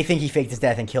 They think he faked his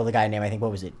death and killed the guy named, I think,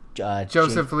 what was it?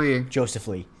 Joseph Lee. Joseph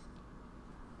Lee.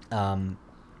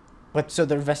 But so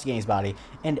they're investigating his body.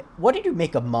 And what did you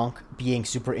make of Monk being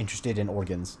super interested in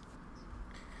organs?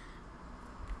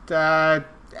 I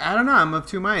don't know. I'm of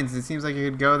two minds. It seems like it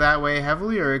could go that way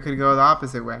heavily, or it could go the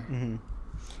opposite way. Mm-hmm.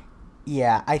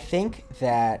 Yeah, I think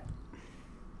that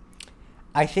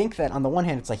on the one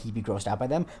hand, it's like he'd be grossed out by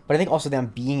them, but I think also them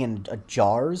being in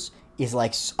jars is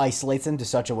like isolates him to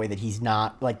such a way that he's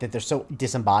not like that. They're so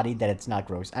disembodied that it's not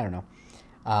gross. I don't know.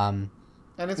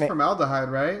 And it's formaldehyde,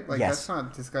 right? Like yes. That's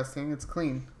not disgusting. It's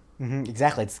clean. Mm-hmm,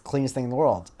 exactly. It's the cleanest thing in the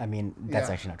world. I mean, that's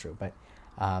Yeah. actually not true, but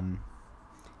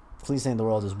cleanest thing in the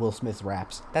world is Will Smith's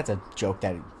raps. That's a joke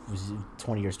that was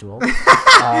 20 years too old.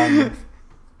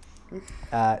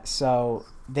 So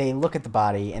they look at the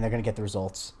body and they're gonna get the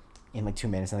results in like 2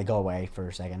 minutes, and they go away for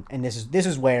a second. And this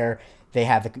is where they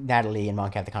have Natalie and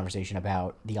Monk have the conversation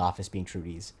about the office being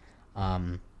Trudy's.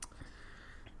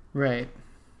 Right.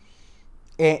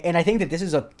 And I think that this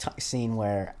is a scene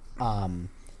where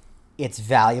it's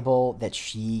valuable that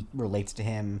she relates to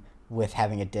him with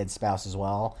having a dead spouse as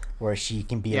well, where she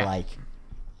can be like,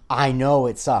 I know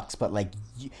it sucks, but like,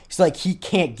 it's like he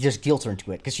can't just guilt her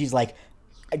into it, because she's like,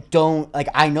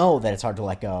 I know that it's hard to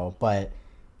let go, but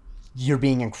you're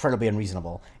being incredibly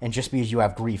unreasonable, and just because you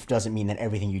have grief doesn't mean that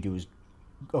everything you do is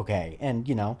okay. And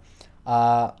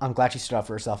I'm glad she stood up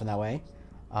for herself in that way,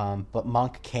 but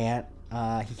Monk can't.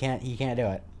 He can't do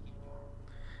it.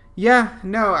 Yeah,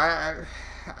 no,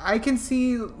 I can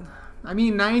see. I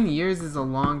mean, 9 years is a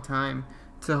long time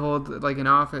to hold like an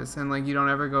office, and like you don't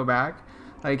ever go back.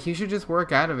 Like he should just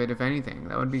work out of it. If anything,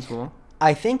 that would be cool.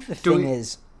 I think the thing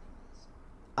is,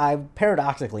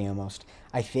 paradoxically almost,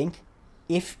 I think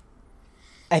if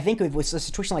with a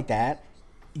situation like that,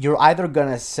 you're either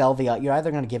gonna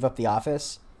give up the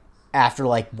office after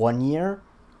like 1 year,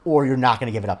 or you're not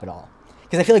gonna give it up at all.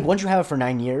 Because I feel like once you have it for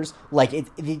 9 years, like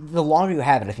the longer you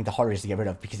have it, I think the harder it is to get rid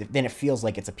of, because then it feels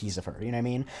like it's a piece of her. You know what I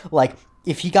mean? Like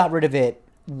if he got rid of it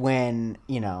when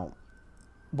he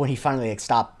finally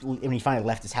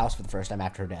left his house for the first time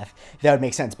after her death, that would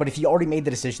make sense. But if he already made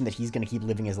the decision that he's going to keep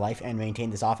living his life and maintain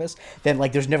this office, then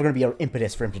like there's never going to be an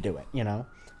impetus for him to do it.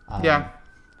 Yeah.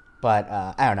 But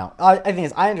I don't know. I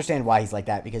think I understand why he's like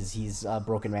that, because he's a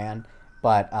broken man.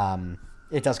 But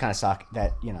it does kind of suck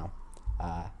that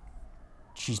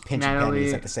she's pinching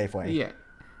pennies at the Safeway. Yeah,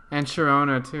 and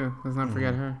Sharona too. Let's not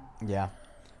forget her. Yeah.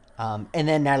 And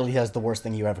then Natalie does the worst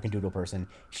thing you ever can do to a person.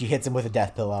 She hits him with a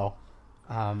death pillow.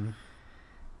 And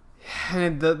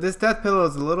this death pillow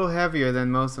is a little heavier than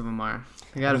most of them are.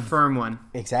 You got a firm one.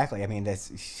 Exactly. I mean,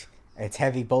 it's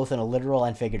heavy both in a literal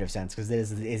and figurative sense, because it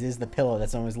is the pillow that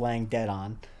someone was laying dead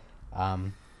on.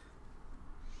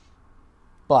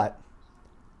 But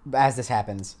as this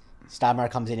happens,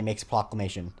 Stoudemire comes in and makes a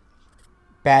proclamation.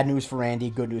 Bad news for Randy,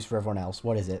 good news for everyone else.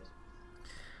 What is it?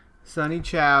 Sonny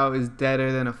Chow is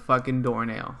deader than a fucking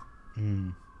doornail.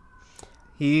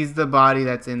 He's the body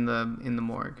that's in the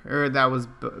morgue, or that was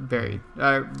buried,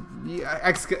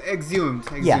 exhumed.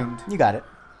 Yeah, you got it.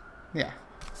 Yeah.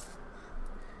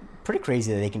 Pretty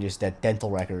crazy that they can just dental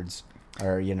records,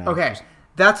 or Okay. Just,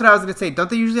 that's what I was gonna say. Don't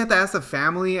they usually have to ask the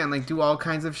family and like do all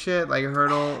kinds of shit, like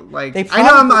hurdle? Like I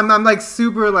know I'm like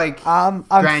super like I'm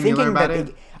granular about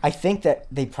it. I think that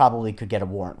they probably could get a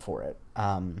warrant for it.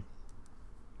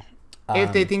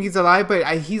 If they think he's alive,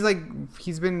 but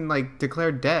he's been like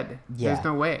declared dead. Yeah. There's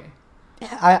no way.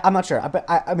 I'm not sure, but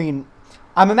I mean,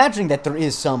 I'm imagining that there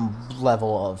is some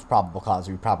level of probable cause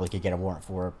we probably could get a warrant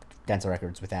for dental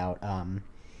records without.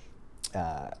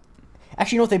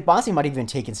 Actually, they honestly might have even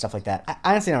taken stuff like that.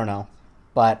 I honestly don't know,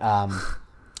 but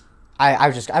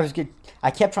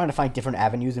I kept trying to find different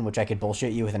avenues in which I could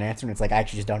bullshit you with an answer, and it's like I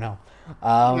actually just don't know.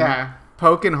 Yeah,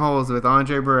 poking holes with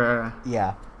Andre Barrera.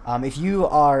 Yeah, If you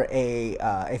are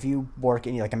if you work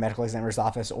in like a medical examiner's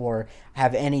office or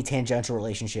have any tangential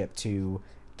relationship to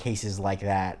cases like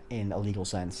that in a legal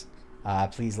sense,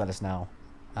 please let us know.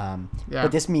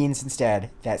 But this means instead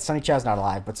that Sonny Chow's not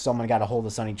alive, but someone got a hold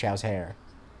of Sonny Chow's hair.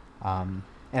 And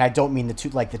I don't mean the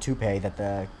toupee that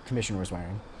the commissioner was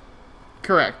wearing.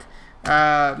 Correct.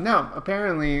 No,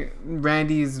 apparently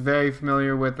Randy's very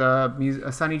familiar with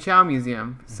a Sonny Chow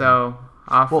museum. So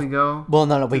off we go. Well,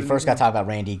 no. We first got to talk about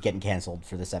Randy getting canceled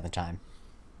for the 7th time.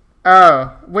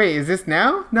 Oh, wait, is this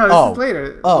now? No, this is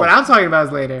later. What I'm talking about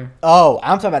is later. Oh,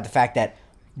 I'm talking about the fact that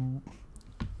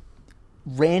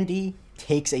Randy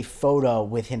takes a photo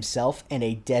with himself and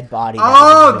a dead body.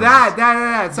 Oh,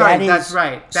 that. Sorry, that's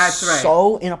right.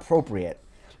 So inappropriate.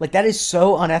 Like, that is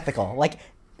so unethical. Like,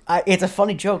 it's a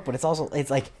funny joke, but it's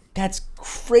like, that's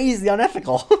crazy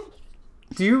unethical.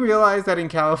 Do you realize that in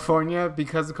California,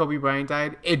 because Kobe Bryant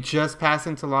died, it just passed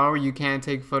into law where you can't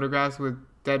take photographs with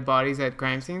dead bodies at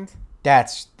crime scenes?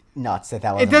 That's nuts. That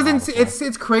was. It doesn't.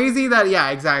 It's crazy that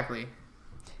exactly.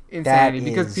 Insanity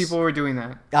because people were doing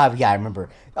that. Yeah, I remember.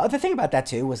 The thing about that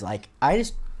too was like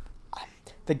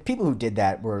the people who did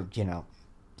that were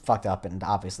fucked up and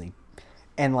obviously,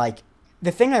 and like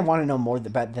the thing I want to know more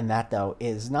than that though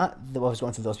is not what was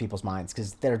going through those people's minds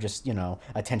because they're just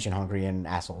attention hungry and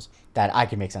assholes that I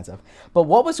can make sense of. But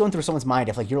what was going through someone's mind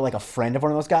if like you're like a friend of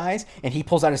one of those guys and he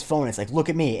pulls out his phone and it's like look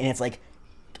at me and it's like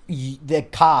the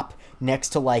cop next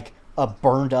to like a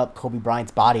burned up Kobe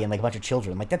Bryant's body and like a bunch of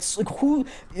children. Like that's like who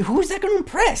is that going to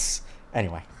impress?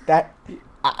 Anyway,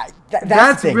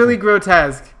 that's really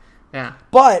grotesque. Yeah.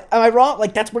 But am I wrong?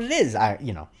 Like that's what it is. I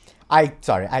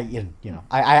thought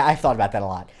about that a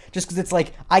lot. Just because it's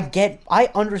like I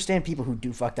understand people who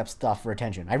do fucked up stuff for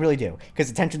attention. I really do because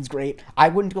attention's great. I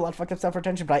wouldn't do a lot of fucked up stuff for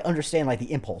attention, but I understand like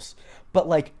the impulse. But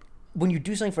like when you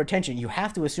do something for attention, you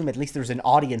have to assume at least there's an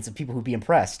audience of people who'd be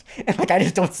impressed. And like I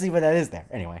just don't see what that is there.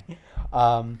 Anyway,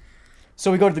 so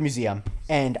we go to the museum,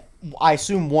 and I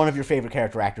assume one of your favorite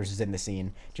character actors is in the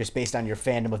scene, just based on your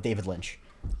fandom of David Lynch.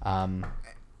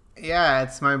 Yeah,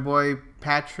 it's my boy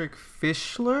Patrick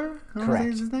Fischler. Correct.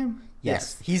 Is his name?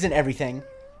 Yes, he's in everything.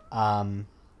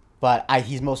 But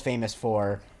he's most famous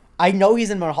for. I know he's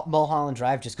in Mulholland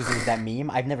Drive just because it was that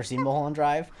meme. I've never seen Mulholland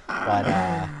Drive, but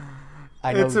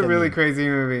I know it's a really crazy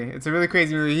movie.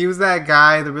 He was that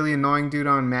guy, the really annoying dude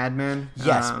on Mad Men.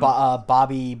 Yes,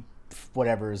 Bobby,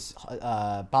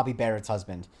 Bobby Barrett's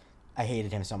husband. I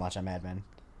hated him so much on Mad Men.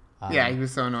 Yeah, he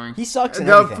was so annoying. He sucks in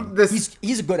everything.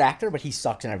 He's a good actor, but he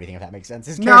sucks in everything. If that makes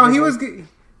sense. No, he was good.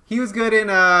 He was good in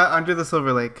Under the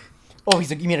Silver Lake. Oh,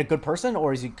 you mean a good person,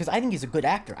 or is he? Because I think he's a good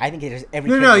actor. I think he's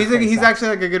every. No, he's actually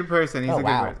like a good person. He's a good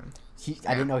person.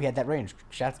 I didn't know he had that range.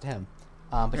 Shouts to him.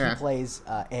 But he plays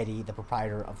Eddie, the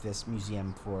proprietor of this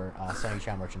museum for Sonny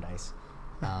Chow merchandise.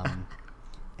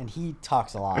 And he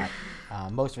talks a lot.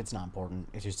 Most of it's not important.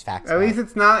 It's just facts. At least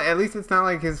it's not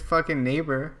like his fucking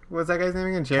neighbor. What's that guy's name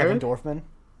again? Jared? Kevin Dorfman.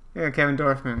 Yeah, Kevin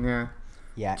Dorfman. Yeah.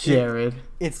 Yeah. Jared.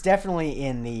 It's definitely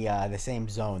in the same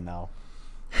zone though.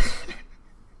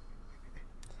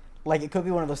 Like it could be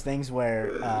one of those things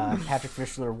where Patrick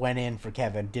Fischler went in for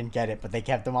Kevin, didn't get it, but they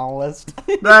kept him on the list.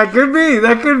 That could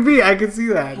be. I could see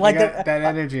that. Like that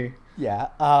energy. Yeah.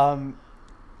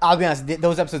 I'll be honest.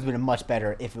 Those episodes would have been much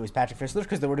better if it was Patrick Fischler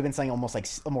because there would have been something almost like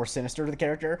more sinister to the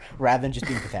character rather than just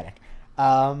being pathetic.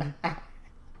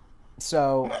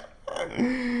 So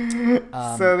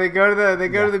they go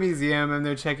to the museum and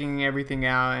they're checking everything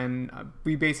out, and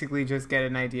we basically just get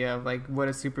an idea of like what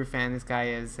a super fan this guy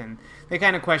is, and they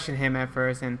kind of question him at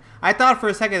first, and I thought for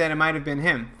a second that it might have been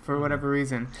him for whatever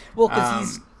reason. Well, because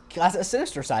he's got a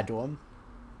sinister side to him.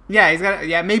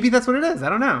 Yeah, maybe that's what it is. I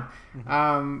don't know.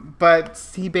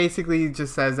 But he basically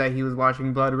just says that he was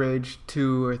watching Blood Rage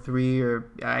 2 or 3 or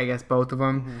I guess both of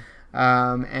them.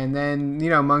 And then,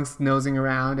 Monk's nosing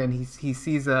around and he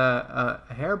sees a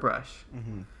hairbrush.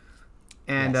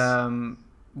 And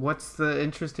what's the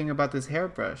interesting about this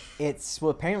hairbrush?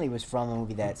 Apparently it was from a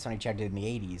movie that Sonny Chow did in the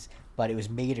 80s, but it was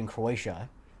made in Croatia,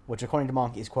 which according to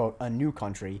Monk is, quote, a new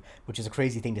country, which is a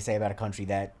crazy thing to say about a country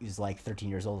that is like 13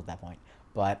 years old at that point.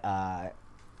 But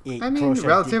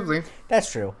relatively. That's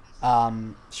true.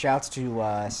 Shouts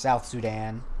to South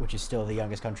Sudan, which is still the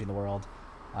youngest country in the world,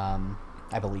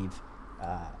 I believe.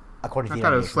 According to I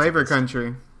thought it was Flavor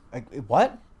Country.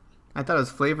 What? I thought it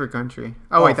was Flavor Country.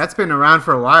 Oh, wait, that's been around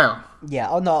for a while. Yeah.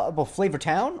 Oh, no. Well, Flavor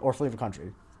Town or Flavor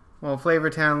Country? Well, Flavor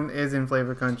Town is in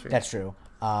Flavor Country. That's true.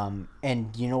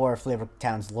 And you know where Flavor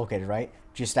Town's located, right?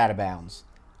 Just out of bounds.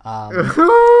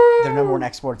 Their number one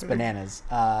export's bananas.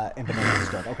 And bananas is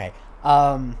good. Okay.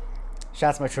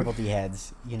 Shouts to my Triple D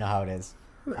heads. You know how it is.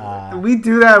 We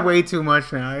do that way too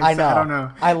much now. I know. I don't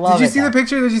know. I love it. Did you see the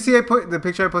picture? Did you see the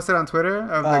picture I posted on Twitter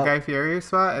of the Guy Fieri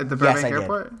spot at the Burbank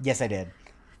Airport? Yes, I did.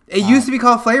 It used to be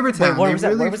called Flavortown. Wait,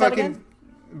 where was that again?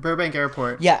 Burbank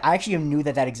Airport. Yeah, I actually knew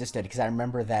that existed because I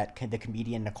remember that the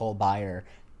comedian Nicole Byer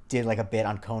did like a bit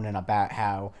on Conan about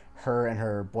how her and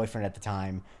her boyfriend at the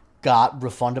time got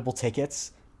refundable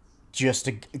tickets just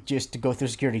to go through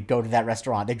security, go to that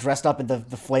restaurant. They dressed up in the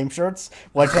flame shirts,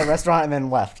 went to that restaurant, and then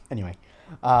left. Anyway,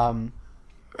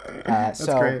 That's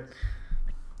great.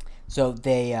 So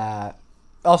they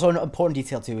also an important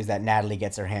detail too is that Natalie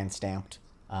gets her hand stamped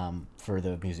for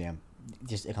the museum.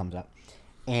 It comes up.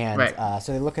 And right.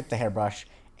 So they look at the hairbrush,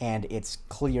 and it's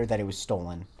clear that it was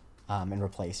stolen and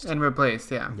replaced.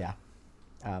 Yeah. Yeah.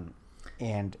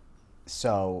 And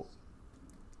so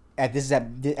at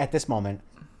this moment,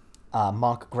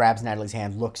 Monk grabs Natalie's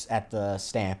hand, looks at the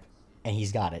stamp, and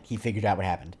he's got it. He figured out what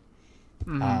happened.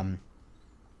 Mm-hmm.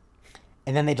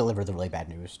 And then they deliver the really bad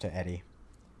news to Eddie.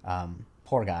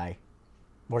 Poor guy.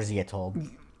 What does he get told?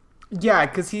 Yeah,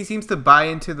 because he seems to buy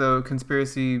into the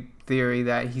conspiracy theory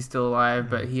that he's still alive,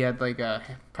 but he had like a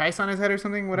price on his head or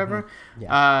something, whatever. Mm-hmm.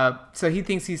 Yeah. So he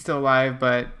thinks he's still alive,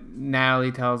 but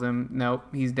Natalie tells him, nope,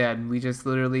 he's dead. We just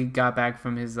literally got back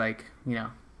from his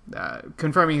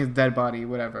confirming his dead body,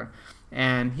 whatever.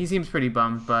 And he seems pretty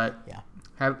bummed, but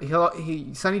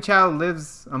Sonny Chow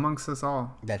lives amongst us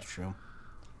all. That's true.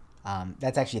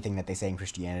 That's actually a thing that they say in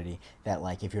Christianity, that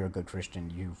like if you're a good Christian,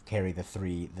 you carry the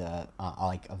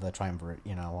of the triumvirate,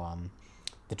 the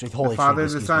Holy Father,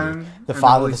 Trinity, the Son, the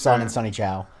Father, the Son, and Sonny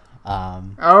Chow.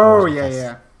 And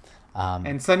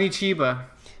Sonny Chiba.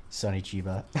 Sonny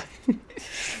Chiba.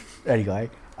 Anyway,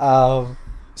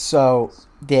 so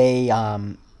they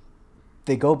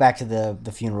go back to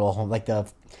the funeral home, I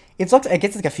guess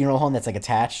it's like a funeral home that's like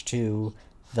attached to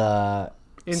the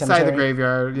inside cemetery? The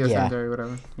graveyard, cemetery,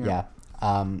 whatever. Yeah.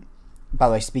 By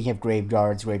the way, speaking of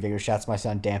graveyards, gravediggers, shouts to my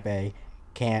son Dampe.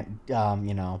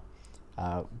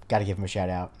 Gotta give him a shout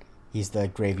out. He's the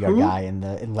graveyard guy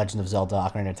in Legend of Zelda: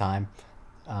 Ocarina of Time.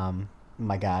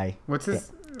 My guy. What's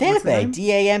his? Dampe,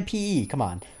 Dampe. Come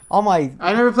on, I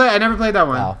never played that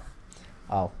one.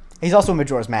 Oh. He's also in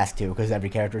Majora's Mask too, because every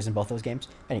character is in both those games.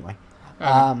 Anyway,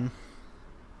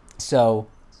 so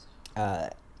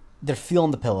they're feeling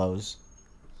the pillows.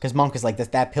 Because Monk is like,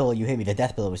 that pillow you hit me, the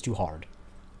death pillow was too hard.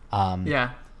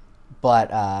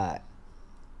 But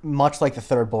much like the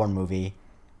Third Born movie,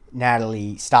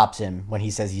 Natalie stops him when he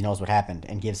says he knows what happened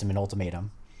and gives him an ultimatum.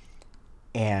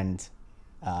 And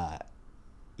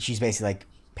she's basically like,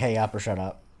 pay up or shut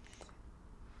up.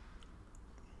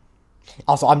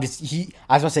 Also, I was going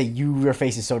to say, your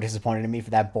face is so disappointed in me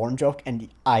for that Born joke, and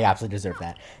I absolutely deserve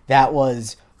that. That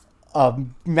was a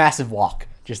massive walk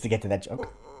just to get to that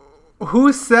joke.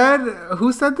 Who said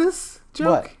this joke?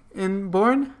 What? In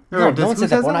Born? No one said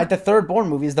that. The Third Born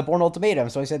movie is the Born ultimatum,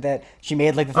 so I said that she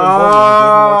made like the Third Born movie and gave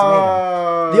him an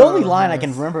ultimatum. The only line I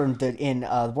can remember in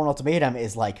the Born ultimatum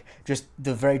is like just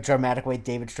the very dramatic way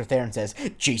David Strathairn says,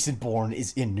 Jason Bourne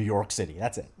is in New York City.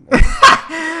 That's it.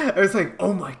 I was like,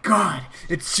 oh my god,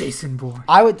 it's Jason Bourne.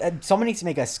 Someone needs to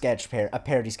make a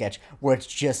parody sketch where it's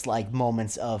just like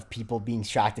moments of people being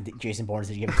shocked that Jason Bourne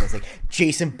is in New York City. It's like,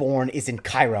 Jason Bourne is in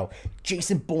Cairo.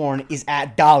 Jason Bourne is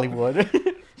at Dollywood.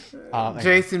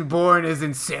 Jason Bourne is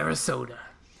in Sarasota.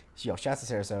 Yo, shouts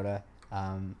to Sarasota.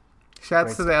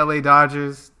 Shouts to the LA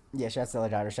Dodgers. Yeah, shouts to the LA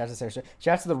Dodgers. Shouts to Sarasota.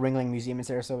 Shouts to the Ringling Museum in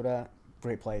Sarasota.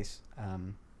 Great place.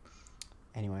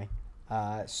 Anyway,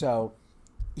 so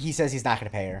he says he's not going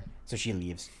to pay her, so she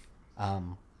leaves,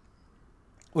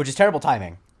 which is terrible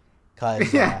timing,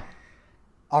 because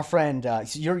our friend,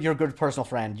 your good personal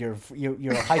friend, your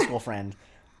high school friend,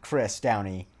 Chris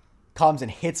Downey, comes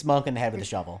and hits Monk in the head with a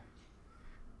shovel.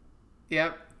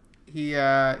 Yep, he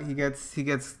gets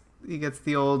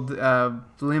the old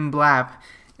limb blap,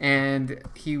 and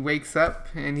he wakes up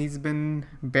and he's been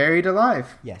buried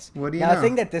alive. Yes. What do you know? The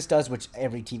thing that this does, which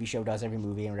every TV show does, every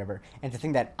movie and whatever, and the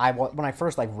thing that when I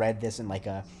first read this in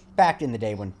back in the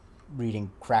day when reading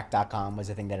crack.com was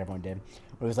the thing that everyone did,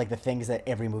 where it was like the things that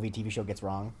every movie TV show gets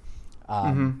wrong.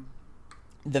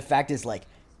 The fact is,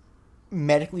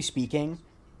 medically speaking,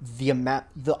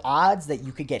 the odds that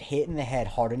you could get hit in the head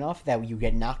hard enough that you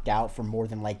get knocked out for more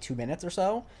than 2 minutes or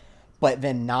so, but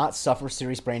then not suffer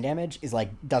serious brain damage is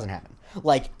doesn't happen.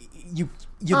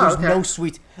 There's no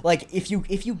sweet if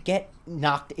you get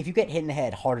hit in the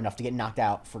head hard enough to get knocked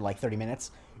out for 30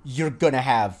 minutes, you're gonna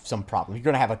have some problem. You're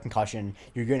gonna have a concussion.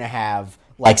 You're gonna have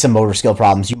some motor skill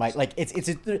problems. You might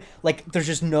there's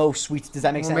just no sweet. Does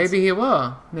that make sense? Maybe he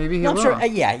will. I'm sure.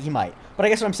 Yeah, he might. But I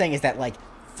guess what I'm saying is that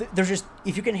there's just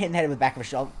if you get hit in the head with the back of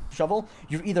a shovel,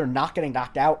 you're either not getting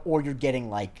knocked out or you're getting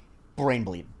like brain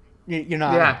bleed. You're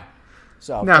not. Yeah.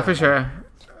 So no, for sure.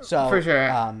 So for sure.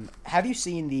 Have you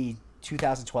seen the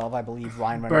 2012, I believe,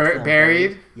 Ryan Reynolds film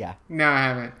Buried? Yeah. No, I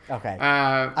haven't. Okay.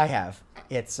 I have.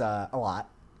 It's a lot,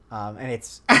 and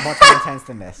it's much more intense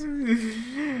than this.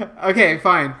 Okay,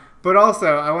 fine. But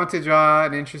also, I want to draw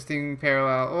an interesting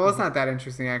parallel. Well, it's not that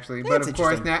interesting actually, but of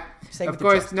course, of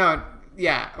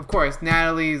course,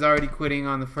 Natalie's already quitting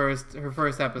on her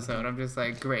first episode. I'm just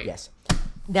like, great. Yes.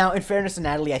 Now, in fairness to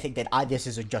Natalie, I think that this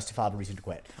is a justifiable reason to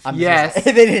quit. Yes,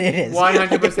 it is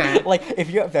 100%. Like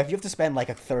if you have to spend like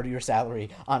a third of your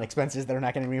salary on expenses that are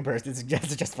not getting reimbursed, it's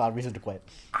just a justifiable reason to quit.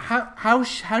 How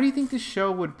do you think the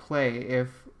show would play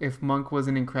if Monk was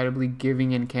an incredibly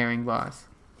giving and caring boss?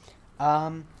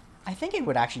 I think it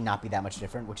would actually not be that much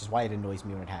different, which is why it annoys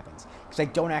me when it happens. Because I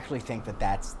don't actually think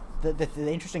that's the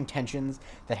interesting tensions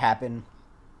that happen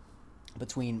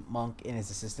between Monk and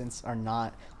his assistants are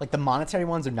not, like, the monetary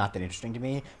ones are not that interesting to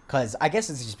me. Because I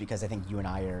guess it's just because I think you and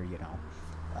I are,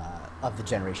 of the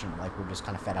generation, like, we're just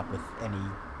kind of fed up with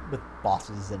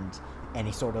bosses and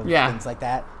any sort of things like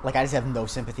that. Like, I just have no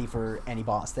sympathy for any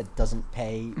boss that doesn't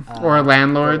pay. Or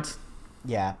landlords.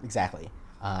 Yeah, exactly.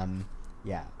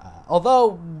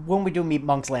 Although when we do meet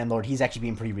Monk's landlord, he's actually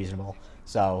being pretty reasonable.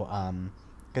 So,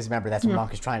 because remember, that's when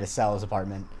Monk is trying to sell his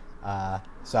apartment. Oh,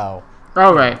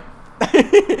 right.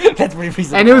 That's pretty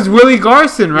reasonable. And it was Willie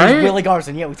Garson, right? It was Willie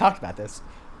Garson. Yeah, we talked about this.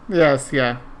 Yes,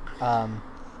 yeah.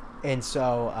 And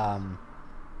so,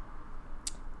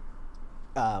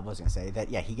 what was I gonna say? That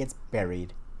he gets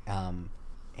buried. Buried.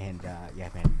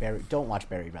 Don't watch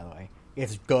Buried, by the way.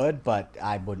 It's good, but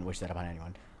I wouldn't wish that upon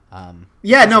anyone.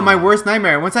 My worst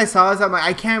nightmare. Once I saw this, I'm like,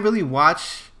 I can't really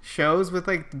watch shows with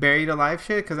like buried alive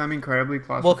shit because I'm incredibly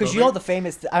claustrophobic. Well, because the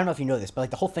famous, I don't know if you know this, but like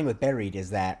the whole thing with Buried is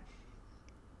that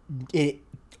it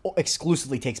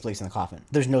exclusively takes place in the coffin.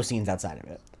 There's no scenes outside of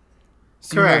it.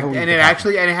 So correct, and it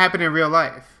happened in real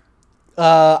life.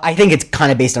 I think it's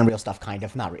kind of based on real stuff, kind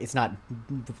of. It's not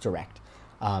direct.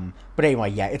 But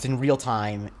anyway, it's in real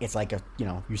time. It's like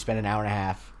you spend an hour and a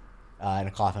half in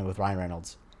a coffin with Ryan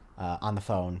Reynolds. On the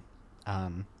phone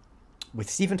with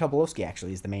Stephen Tobolowsky,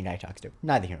 actually, is the main guy he talks to.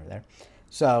 Neither here nor there.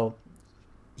 So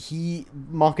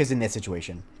Monk is in this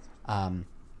situation.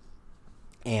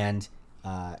 And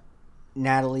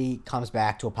Natalie comes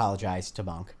back to apologize to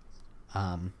Monk.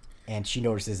 And she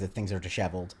notices that things are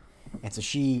disheveled. And so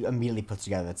she immediately puts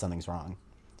together that something's wrong.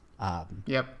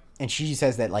 Yep. And she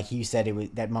says that he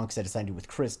said that Monk said it's something to do with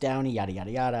Chris Downey, yada,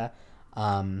 yada, yada.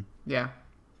 Yeah.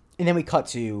 And then we cut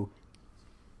to...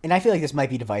 And I feel like this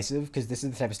might be divisive because this is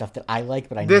the type of stuff that I like,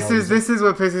 but this is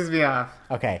what pisses me off.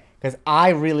 Okay, because I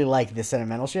really like this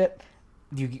sentimental shit.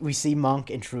 We see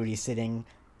Monk and Trudy sitting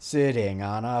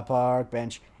on a park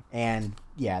bench, and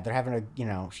they're having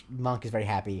Monk is very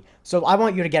happy. So I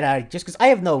want you to get out just because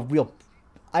I don't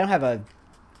have a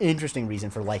interesting reason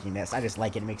for liking this. I just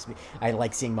like it. I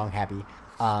like seeing Monk happy.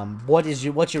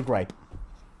 What's your gripe?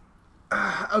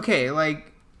 Okay, like.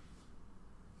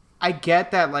 I get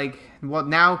that,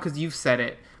 now, because you've said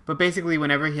it, but basically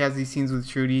whenever he has these scenes with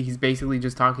Trudy, he's basically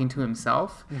just talking to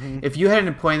himself. Mm-hmm. If you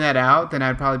hadn't pointed that out, then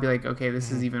I'd probably be like, okay,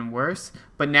 this is even worse.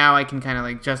 But now I can kind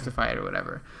of, justify it or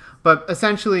whatever. But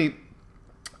essentially,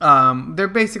 they're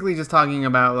basically just talking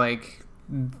about,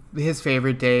 his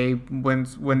favorite day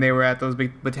when they were at those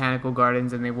big botanical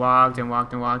gardens and they walked and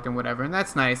whatever, and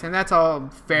that's nice and that's all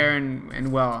fair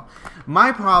and well.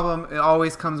 My problem, it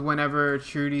always comes whenever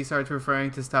Trudy starts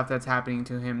referring to stuff that's happening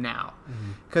to him now,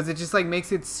 because it just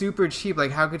makes it super cheap.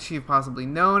 How could she have possibly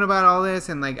known about all this?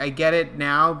 And I get it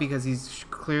now because he's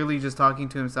clearly just talking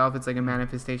to himself. It's a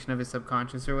manifestation of his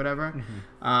subconscious or whatever.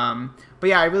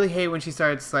 But I really hate when she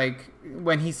starts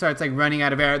when he starts running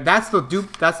out of air. That's the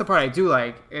part I do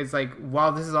like. Is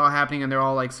while this is all happening and they're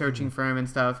all searching for him and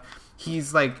stuff,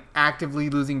 he's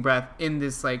actively losing breath in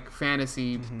this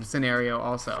fantasy scenario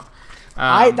also.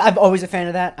 I'm always a fan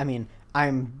of that. I mean,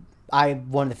 I'm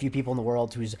one of the few people in the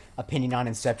world whose opinion on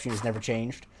Inception has never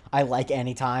changed. I like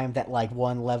any time that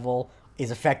one level is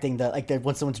affecting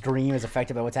when someone's dream is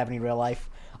affected by what's happening in real life.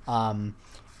 And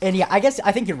I guess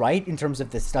I think you're right in terms of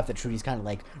the stuff that Trudy's kind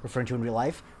of referring to in real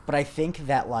life. But I think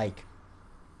that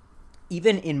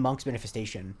even in Monk's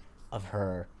manifestation of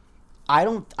her, I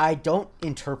don't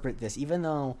interpret this, even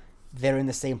though they're in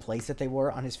the same place that they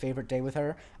were on his favorite day with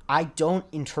her. I don't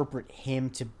interpret him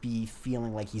to be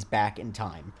feeling like he's back in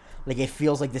time. It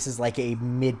feels like this is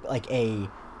a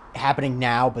happening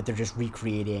now, but they're just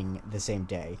recreating the same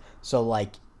day. So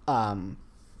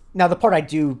now the part I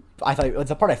thought you were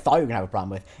gonna have a problem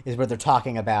with is where they're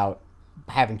talking about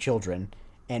having children,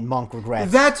 and Monk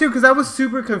regrets. That too, because I was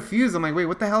super confused. I'm like, wait,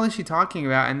 what the hell is she talking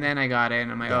about? And then I got it,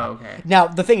 and I'm like, oh, okay. Now,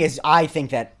 the thing is, I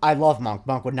think that I love Monk.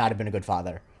 Monk would not have been a good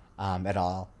father at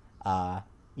all. It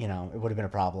would have been a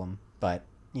problem. But,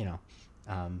 No,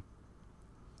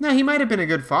 he might have been a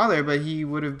good father, but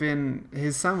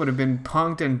his son would have been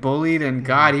punked and bullied, and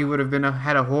God, he would have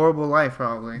had a horrible life,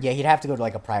 probably. Yeah, he'd have to go to,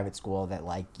 like, a private school that,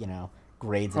 like,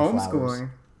 grades and flowers. Homeschooling,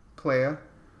 playa.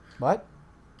 What?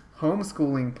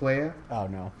 Homeschooling, playa. Oh,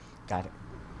 no. Got it.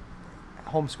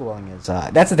 Homeschooling is...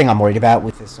 that's the thing I'm worried about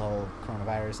with this whole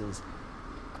coronavirus is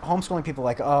homeschooling people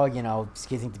like, these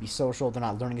kids need to be social, they're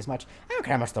not learning as much. I don't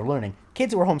care how much they're learning.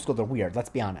 Kids who are homeschooled are weird, let's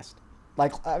be honest.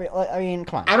 Like, I mean,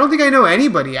 come on. I don't think I know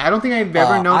anybody. I don't think I've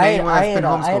ever known anyone that's been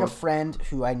homeschooled. I had a friend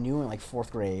who I knew in, like, 4th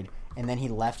grade, and then he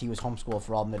left. He was homeschooled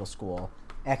for all middle school.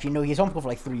 Actually, no, he was homeschooled for,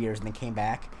 like, 3 years and then came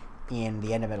back in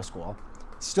the end of middle school.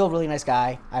 Still a really nice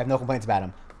guy. I have no complaints about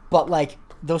him. But, like,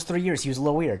 those 3 years, he was a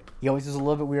little weird. He always was a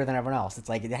little bit weirder than everyone else. It's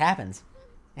like, it happens.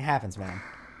 It happens, man.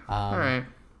 All right.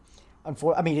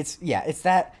 I mean, it's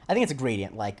that. I think it's a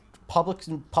gradient. Like, public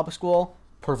school,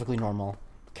 perfectly normal.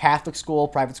 Catholic school,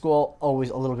 private school, always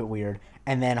a little bit weird.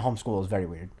 And then homeschool is very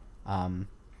weird.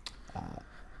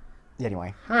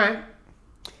 Anyway. All right.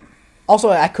 Also,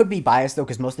 I could be biased, though,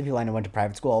 because most of the people I know went to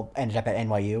private school ended up at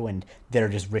NYU, and they're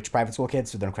just rich private school kids,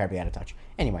 so they're incredibly out of touch.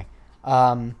 Anyway.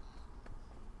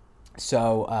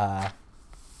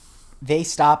 They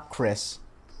stop Chris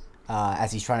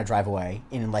as he's trying to drive away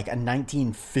in, like, a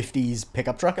 1950s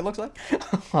pickup truck, it looks like.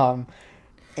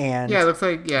 And yeah, it looks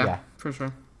like, yeah, for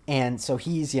sure. And so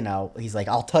he's like,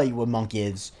 I'll tell you what Monk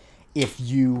is if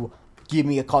you give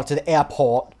me a call to the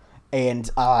airport and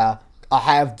I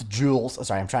have the jewels. Oh,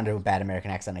 sorry, I'm trying to do a bad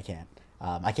American accent. I can't.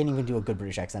 I can't even do a good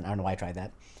British accent. I don't know why I tried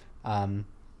that.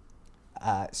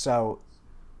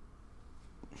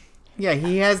 Yeah,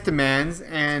 he has demands,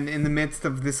 and in the midst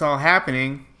of this all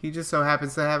happening, he just so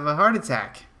happens to have a heart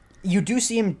attack. You do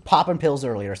see him popping pills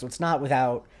earlier, so it's not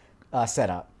without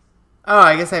setup. Oh,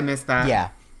 I guess I missed that. Yeah.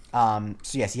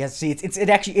 So yes, he has to see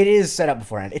it is set up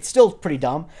beforehand. It's still pretty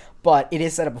dumb, but it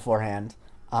is set up beforehand.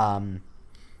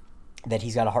 That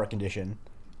he's got a heart condition,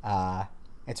 and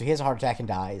so he has a heart attack and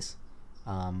dies,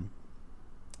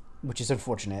 which is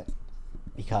unfortunate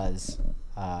because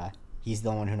he's the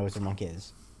only one who knows where Monk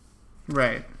is.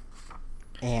 Right.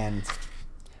 And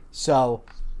so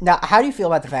now, how do you feel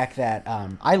about the fact that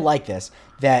I like this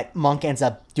that Monk ends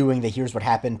up doing the "Here's what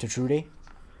happened" to Trudy?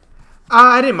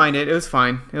 I didn't mind it. It was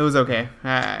fine. It was okay.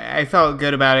 I felt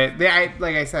good about it.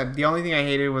 Like I said, the only thing I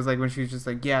hated was like when she was just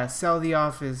like, "Yeah, sell the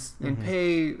office and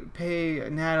pay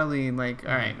Natalie." And like,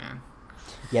 all right, man.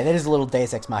 Yeah, that is a little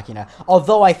Deus Ex Machina.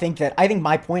 Although I think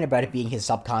my point about it being his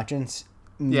subconscious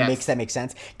makes that make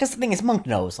sense. Because the thing is, Monk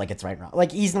knows like it's right and wrong.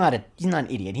 Like he's not an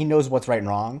idiot. He knows what's right and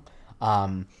wrong.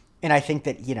 And I think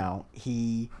that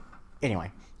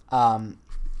anyway.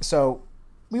 So.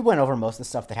 We went over most of the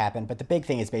stuff that happened, but the big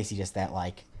thing is basically just that,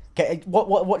 like, okay,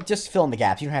 what? Just fill in the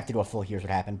gaps. You don't have to do a full "Here's what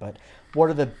happened," but what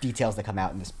are the details that come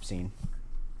out in this scene?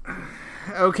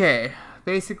 Okay,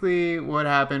 basically, what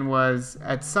happened was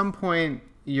at some point,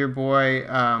 your boy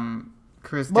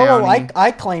Chris Downey. Whoa,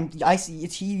 I claimed I see.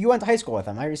 You went to high school with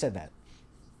him. I already said that.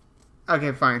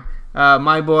 Okay, fine.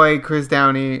 My boy Chris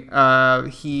Downey.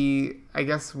 He, I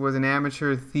guess, was an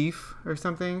amateur thief or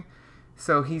something,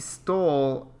 so he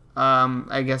stole.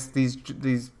 I guess this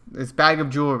bag of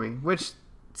jewelry, which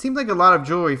seemed like a lot of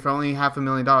jewelry for only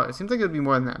 $500,000. Seems like it would be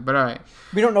more than that, but all right.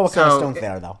 We don't know what kind of stones they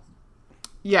are, though.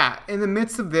 Yeah, in the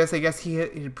midst of this, I guess he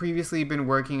had previously been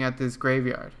working at this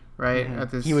graveyard, right? Mm-hmm.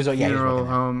 At this funeral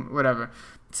home, whatever.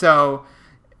 So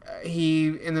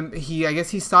I guess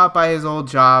he stopped by his old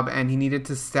job and he needed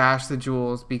to stash the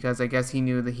jewels because I guess he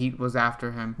knew the heat was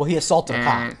after him. Well, he assaulted a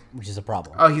cop, which is a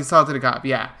problem. Oh, he assaulted a cop,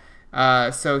 yeah.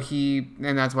 And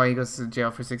that's why he goes to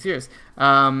jail for 6 years.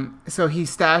 So he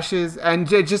stashes, and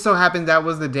it just so happened that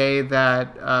was the day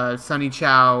that Sonny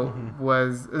Chow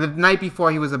was, the night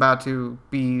before he was about to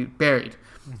be buried.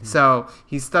 Mm-hmm. So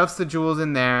he stuffs the jewels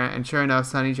in there, and sure enough,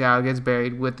 Sonny Chow gets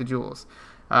buried with the jewels.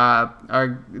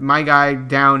 My guy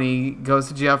Downey goes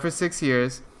to jail for 6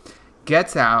 years,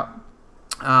 gets out,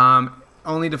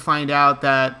 only to find out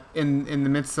that in the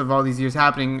midst of all these years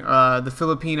happening, the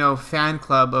Filipino fan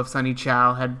club of Sonny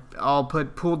Chow had all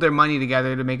pooled their money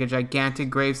together to make a gigantic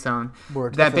gravestone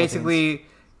that basically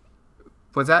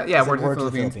was that word to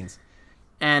the Philippines.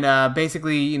 And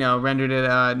basically rendered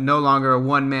it no longer a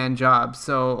one-man job,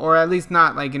 so, or at least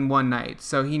not like in one night.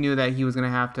 So he knew that he was gonna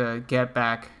have to get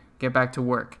back to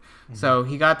work. Mm-hmm. So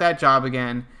he got that job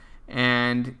again,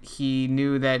 and he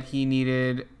knew that he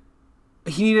needed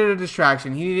a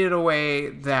distraction. He needed a way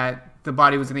that the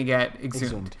body was going to get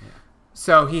exhumed. Yeah.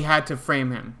 So he had to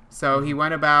frame him. So he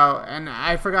went about, and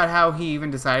I forgot how he even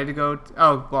decided to go.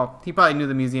 He probably knew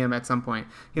the museum at some point.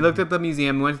 He looked at the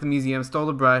museum, went to the museum, stole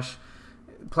the brush,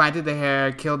 planted the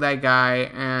hair, killed that guy,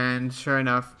 and sure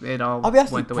enough, it all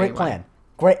went the way it went.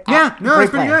 Great. Yeah, it's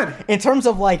pretty good. In terms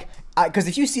of like, because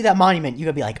if you see that monument, you're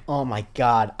gonna be like, oh my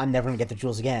god, I'm never gonna get the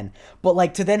jewels again. But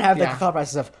like to then have like the thought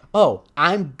process of, oh,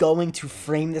 I'm going to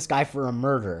frame this guy for a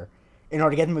murder in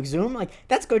order to get him exhumed, like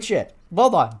that's good shit. Well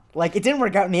done. Like it didn't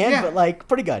work out in the end, but like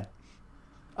pretty good.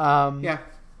 Yeah.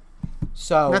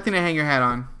 So nothing to hang your hat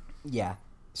on. Yeah.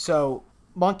 So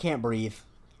Monk can't breathe.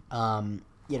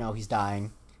 He's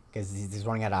dying because he's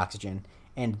running out of oxygen,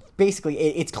 and basically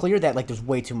it's clear that like there's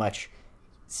way too much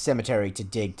cemetery to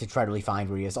dig to try to really find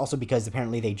where he is. Also because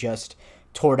apparently they just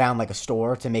tore down like a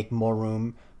store to make more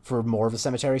room for more of a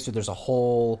cemetery, so there's a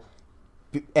whole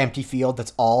empty field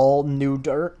that's all new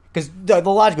dirt. Because the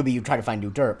logic would be you try to find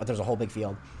new dirt, but there's a whole big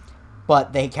field.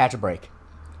 But they catch a break.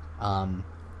 They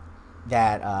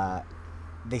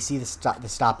see the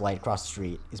stoplight across the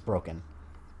street is broken.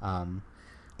 And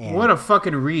what a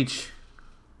fucking reach!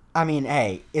 I mean,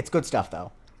 hey, it's good stuff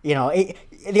though.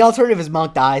 The alternative is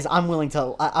Monk dies. I'm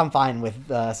fine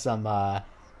with some.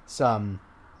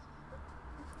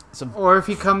 Or if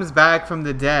he comes back from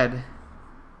the dead.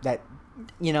 That,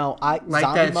 like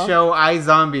Zombie that Monk? show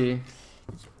iZombie.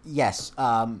 Yes,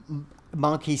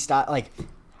 Monk. He stopped. Like,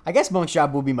 I guess Monk's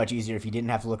job would be much easier if he didn't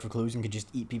have to look for clues and could just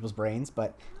eat people's brains.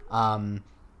 But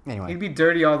anyway, he'd be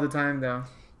dirty all the time though.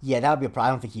 Yeah, that would be a problem.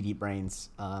 I don't think he'd eat brains.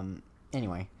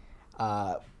 Anyway,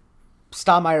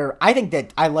 Stahlmeier, I think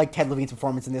that I like Ted Levine's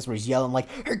performance in this where he's yelling like,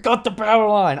 "He got the power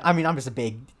line!" I mean, I'm just a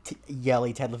big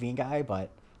yelly Ted Levine guy, but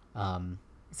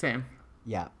same.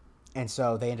 Yeah. And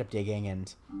so they end up digging,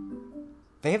 and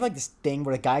they have like this thing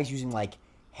where the guy's using like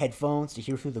headphones to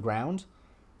hear through the ground,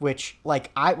 which like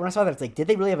when I saw that, it's like, did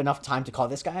they really have enough time to call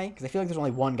this guy? Because I feel like there's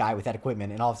only one guy with that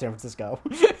equipment in all of San Francisco.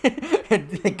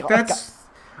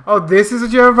 This is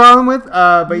what you have a problem with?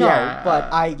 But no, yeah.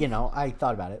 But I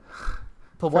thought about it.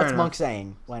 But what's enough. Monk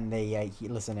saying when they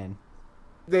listen in?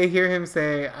 They hear him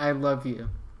say, "I love you,"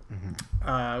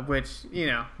 which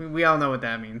we all know what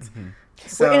that means. Mm-hmm.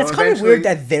 So and it's kind of weird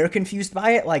that they're confused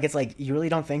by it. Like, it's like, you really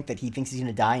don't think that he thinks he's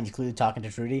gonna die and he's clearly talking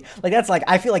to Trudy? Like, that's like,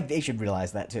 I feel like they should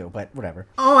realize that too. But whatever.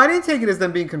 Oh, I didn't take it as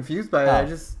them being confused by it. Oh. I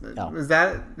just is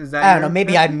that I don't know.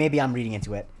 Maybe I'm reading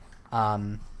into it.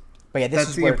 But yeah, this that's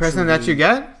is the where impression Trudy, that you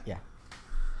get. Yeah.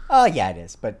 Yeah, it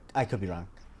is. But I could be wrong.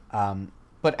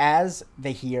 But as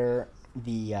they hear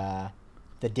the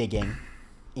digging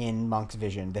in Monk's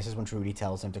vision, this is when Trudy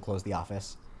tells him to close the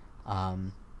office,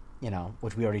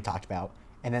 which we already talked about.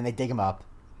 And then they dig him up,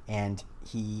 and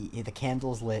the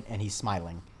candle's lit, and he's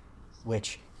smiling,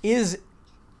 which is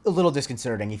a little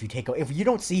disconcerting if you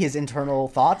don't see his internal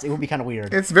thoughts. It would be kind of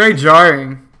weird. It's very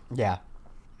jarring. Yeah.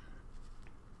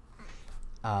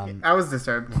 I was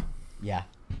disturbed. Yeah.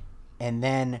 And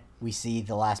then we see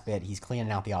the last bit. He's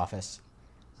cleaning out the office.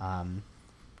 And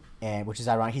which is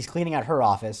ironic. He's cleaning out her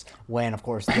office when, of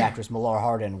course, the actress Melora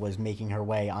Hardin was making her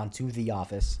way onto The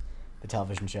Office, the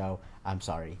television show. I'm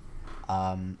sorry.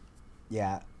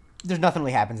 Yeah. There's nothing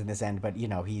really happens in this end, but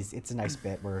it's a nice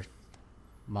bit where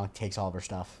Monk takes all of her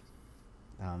stuff.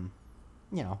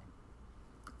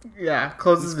 Yeah,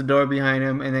 closes the door behind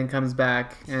him and then comes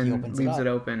back and leaves it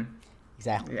open.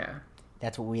 Exactly. Yeah.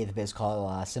 That's what we at the biz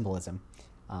call symbolism.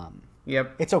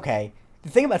 Yep. It's okay. The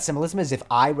thing about symbolism is if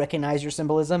I recognize your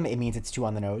symbolism, it means it's too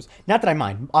on the nose. Not that I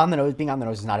mind. Being on the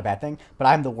nose is not a bad thing, but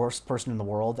I'm the worst person in the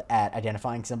world at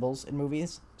identifying symbols in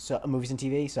movies and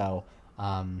TV. So,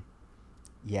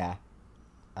 yeah.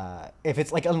 If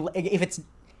it's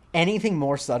anything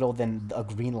more subtle than a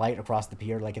green light across the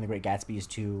pier, like in The Great Gatsby, is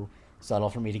too subtle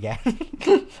for me to get.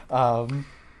 That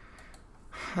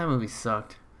movie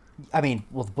sucked. I mean,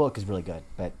 well, the book is really good,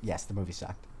 but yes, the movie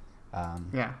sucked.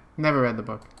 Yeah, never read the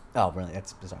book. Oh, really?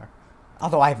 That's bizarre.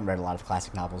 Although I haven't read a lot of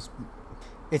classic novels.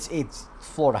 It's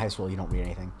Florida high school. You don't read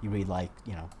anything. You read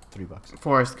 3 books.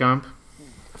 Forrest Gump.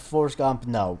 Forrest Gump,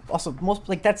 no. Also,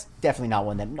 that's definitely not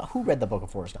one that. Who read the book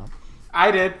of Forrest Gump?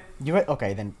 I did. You read?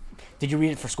 Okay, then. Did you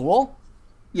read it for school?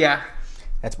 Yeah.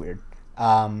 That's weird.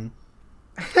 No,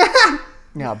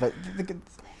 but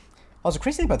also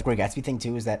crazy thing about the Great Gatsby thing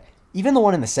too is that even the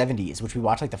one in the 70s, which we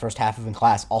watched the first half of in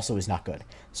class, also is not good.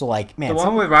 So man, the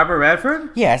one with Robert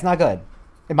Redford? Yeah, it's not good,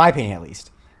 in my opinion at least.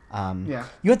 Yeah.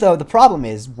 The problem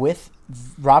is with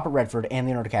Robert Redford and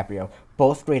Leonardo DiCaprio,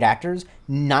 both great actors.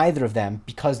 Neither of them,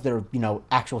 because they're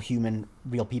actual human,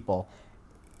 real people,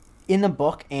 in the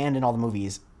book and in all the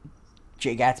movies,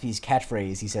 Jay Gatsby's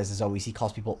catchphrase, he says, is always, he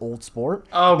calls people old sport.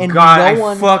 Oh, and God,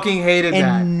 I fucking hated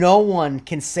that. And no one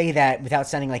can say that without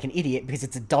sounding like an idiot because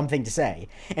it's a dumb thing to say.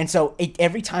 And so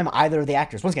every time either of the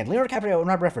actors, once again, Leonardo DiCaprio and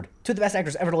Robert Redford, two of the best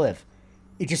actors ever to live,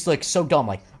 it's just like so dumb.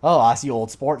 Like, oh, I see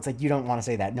old sport. It's like, you don't want to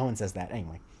say that. No one says that.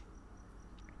 Anyway.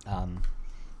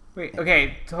 Wait,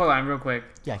 okay, hold on real quick.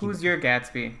 Yeah, who's your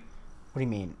Gatsby? What do you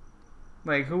mean?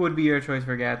 Like, who would be your choice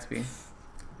for Gatsby?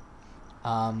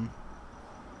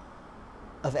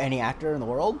 Of any actor in the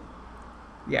world?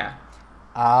 Yeah.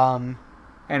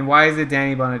 And why is it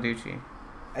Danny Bonaducci?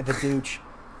 The douche.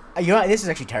 You know, this is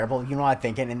actually terrible. You know what I'm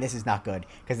thinking, and this is not good.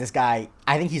 Because this guy,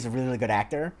 I think he's a really, really good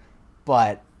actor.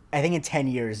 But I think in 10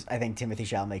 years, I think Timothée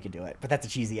Chalamet could do it. But that's a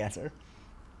cheesy answer.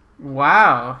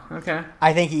 Wow. Okay.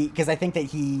 Because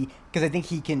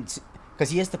he can, because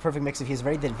he has the perfect mix of, he has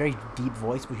the very deep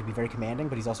voice, which would be very commanding,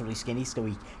 but he's also really skinny, so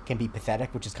he can be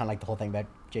pathetic, which is kind of like the whole thing about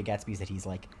Jay Gatsby, is that he's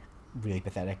like really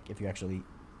pathetic if you actually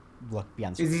look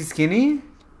beyond the Is he skinny?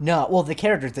 No, well, the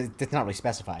character, that's not really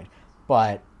specified,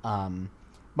 but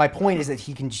my point is that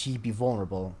he can be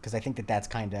vulnerable, because I think that's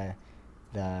kind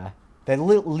of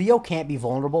Leo can't be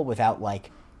vulnerable without like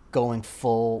going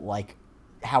full like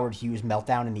Howard Hughes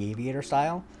meltdown in The Aviator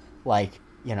style, like,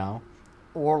 you know,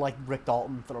 or like Rick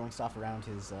Dalton throwing stuff around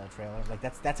his trailer. Like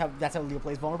that's how Leo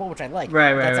plays vulnerable, which I like.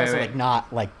 Right. That's also like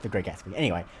not like The Great Gatsby.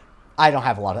 Anyway, I don't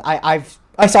have a lot of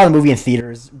I saw the movie in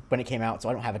theaters when it came out, so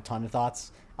I don't have a ton of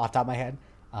thoughts off the top of my head.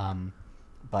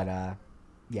 But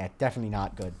yeah, definitely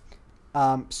not good.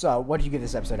 So what did you give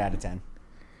this episode out of 10?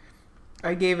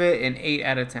 I gave it an 8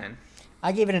 out of 10.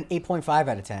 I gave it an 8.5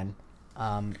 out of 10.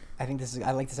 I think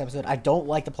I like this episode. I don't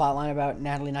like the plot line about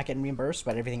Natalie not getting reimbursed,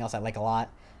 but everything else I like a lot.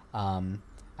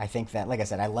 I think that, like I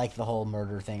said, I like the whole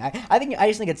murder thing. I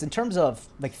just think it's in terms of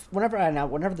like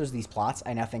whenever there's these plots,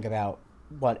 I now think about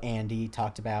what Andy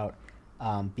talked about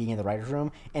being in the writer's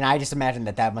room, and I just imagine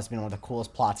that must have been one of the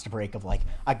coolest plots to break, of like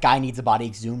a guy needs a body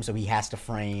exhumed, so he has to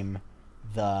frame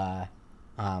the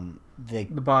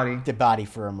body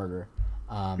for a murder.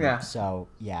 Yeah. So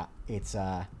yeah, it's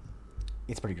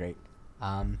pretty great.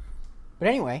 But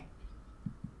anyway,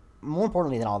 more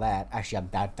importantly than all that, actually,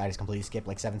 I just completely skipped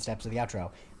like 7 steps of the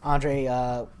outro. Andre,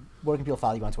 where can people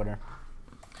follow you on Twitter?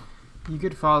 You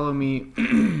could follow me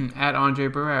at Andre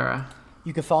Barrera.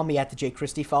 You can follow me at the Jake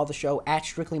Christie. Follow the show at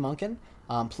Strictly Monkin.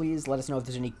 Please let us know if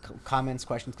there's any comments,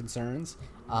 questions, concerns.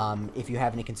 If you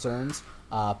have any concerns,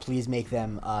 please make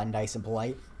them nice and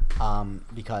polite,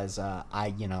 because I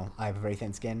have a very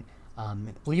thin skin.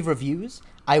 Leave reviews.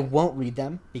 I won't read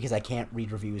them because I can't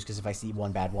read reviews, because if I see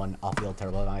one bad one, I'll feel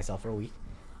terrible about myself for a week.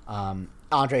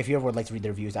 Andre, if you ever would like to read the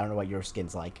reviews, I don't know what your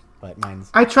skin's like, but mine's...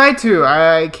 I tried to.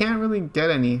 I can't really get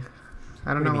any.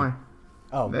 I don't know why.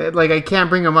 Oh. Like, I can't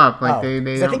bring them up. Like,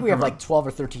 they I think we have like 12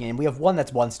 or 13, and we have one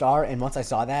that's 1 star, and once I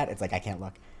saw that, it's like I can't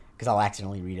look, because I'll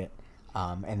accidentally read it.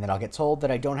 And then I'll get told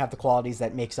that I don't have the qualities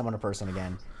that make someone a person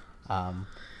again.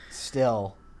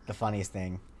 Still, the funniest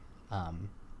thing...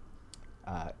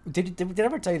 Did I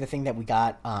ever tell you the thing that we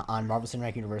got on Marvel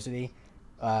Cinematic University?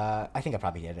 I think I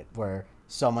probably did it, where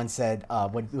someone said,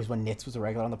 it was when Nitz was a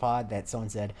regular on the pod, that someone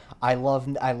said, I love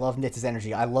Nitz's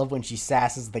energy. I love when she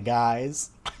sasses the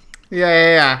guys.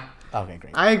 Yeah. Okay,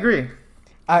 great. I agree.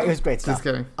 It was great stuff. Just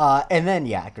kidding. And then,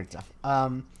 yeah, great stuff.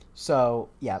 So,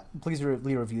 yeah, please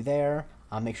leave a review there.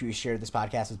 Make sure you share this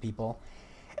podcast with people.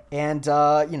 And,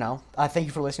 thank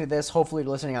you for listening to this. Hopefully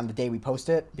you're listening on the day we post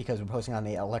it, because we're posting on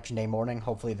the election day morning.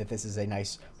 Hopefully that this is a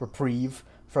nice reprieve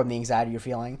from the anxiety you're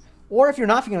feeling. Or if you're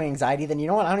not feeling anxiety, then you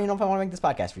know what? I don't even know if I want to make this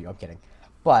podcast for you. I'm kidding.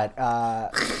 But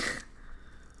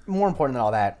more important than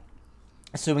all that,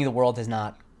 assuming the world has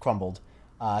not crumbled,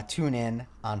 tune in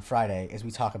on Friday as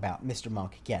we talk about Mr.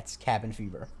 Monk Gets Cabin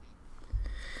Fever.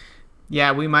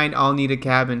 Yeah, we might all need a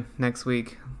cabin next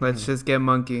week. Let's just get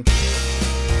monkey.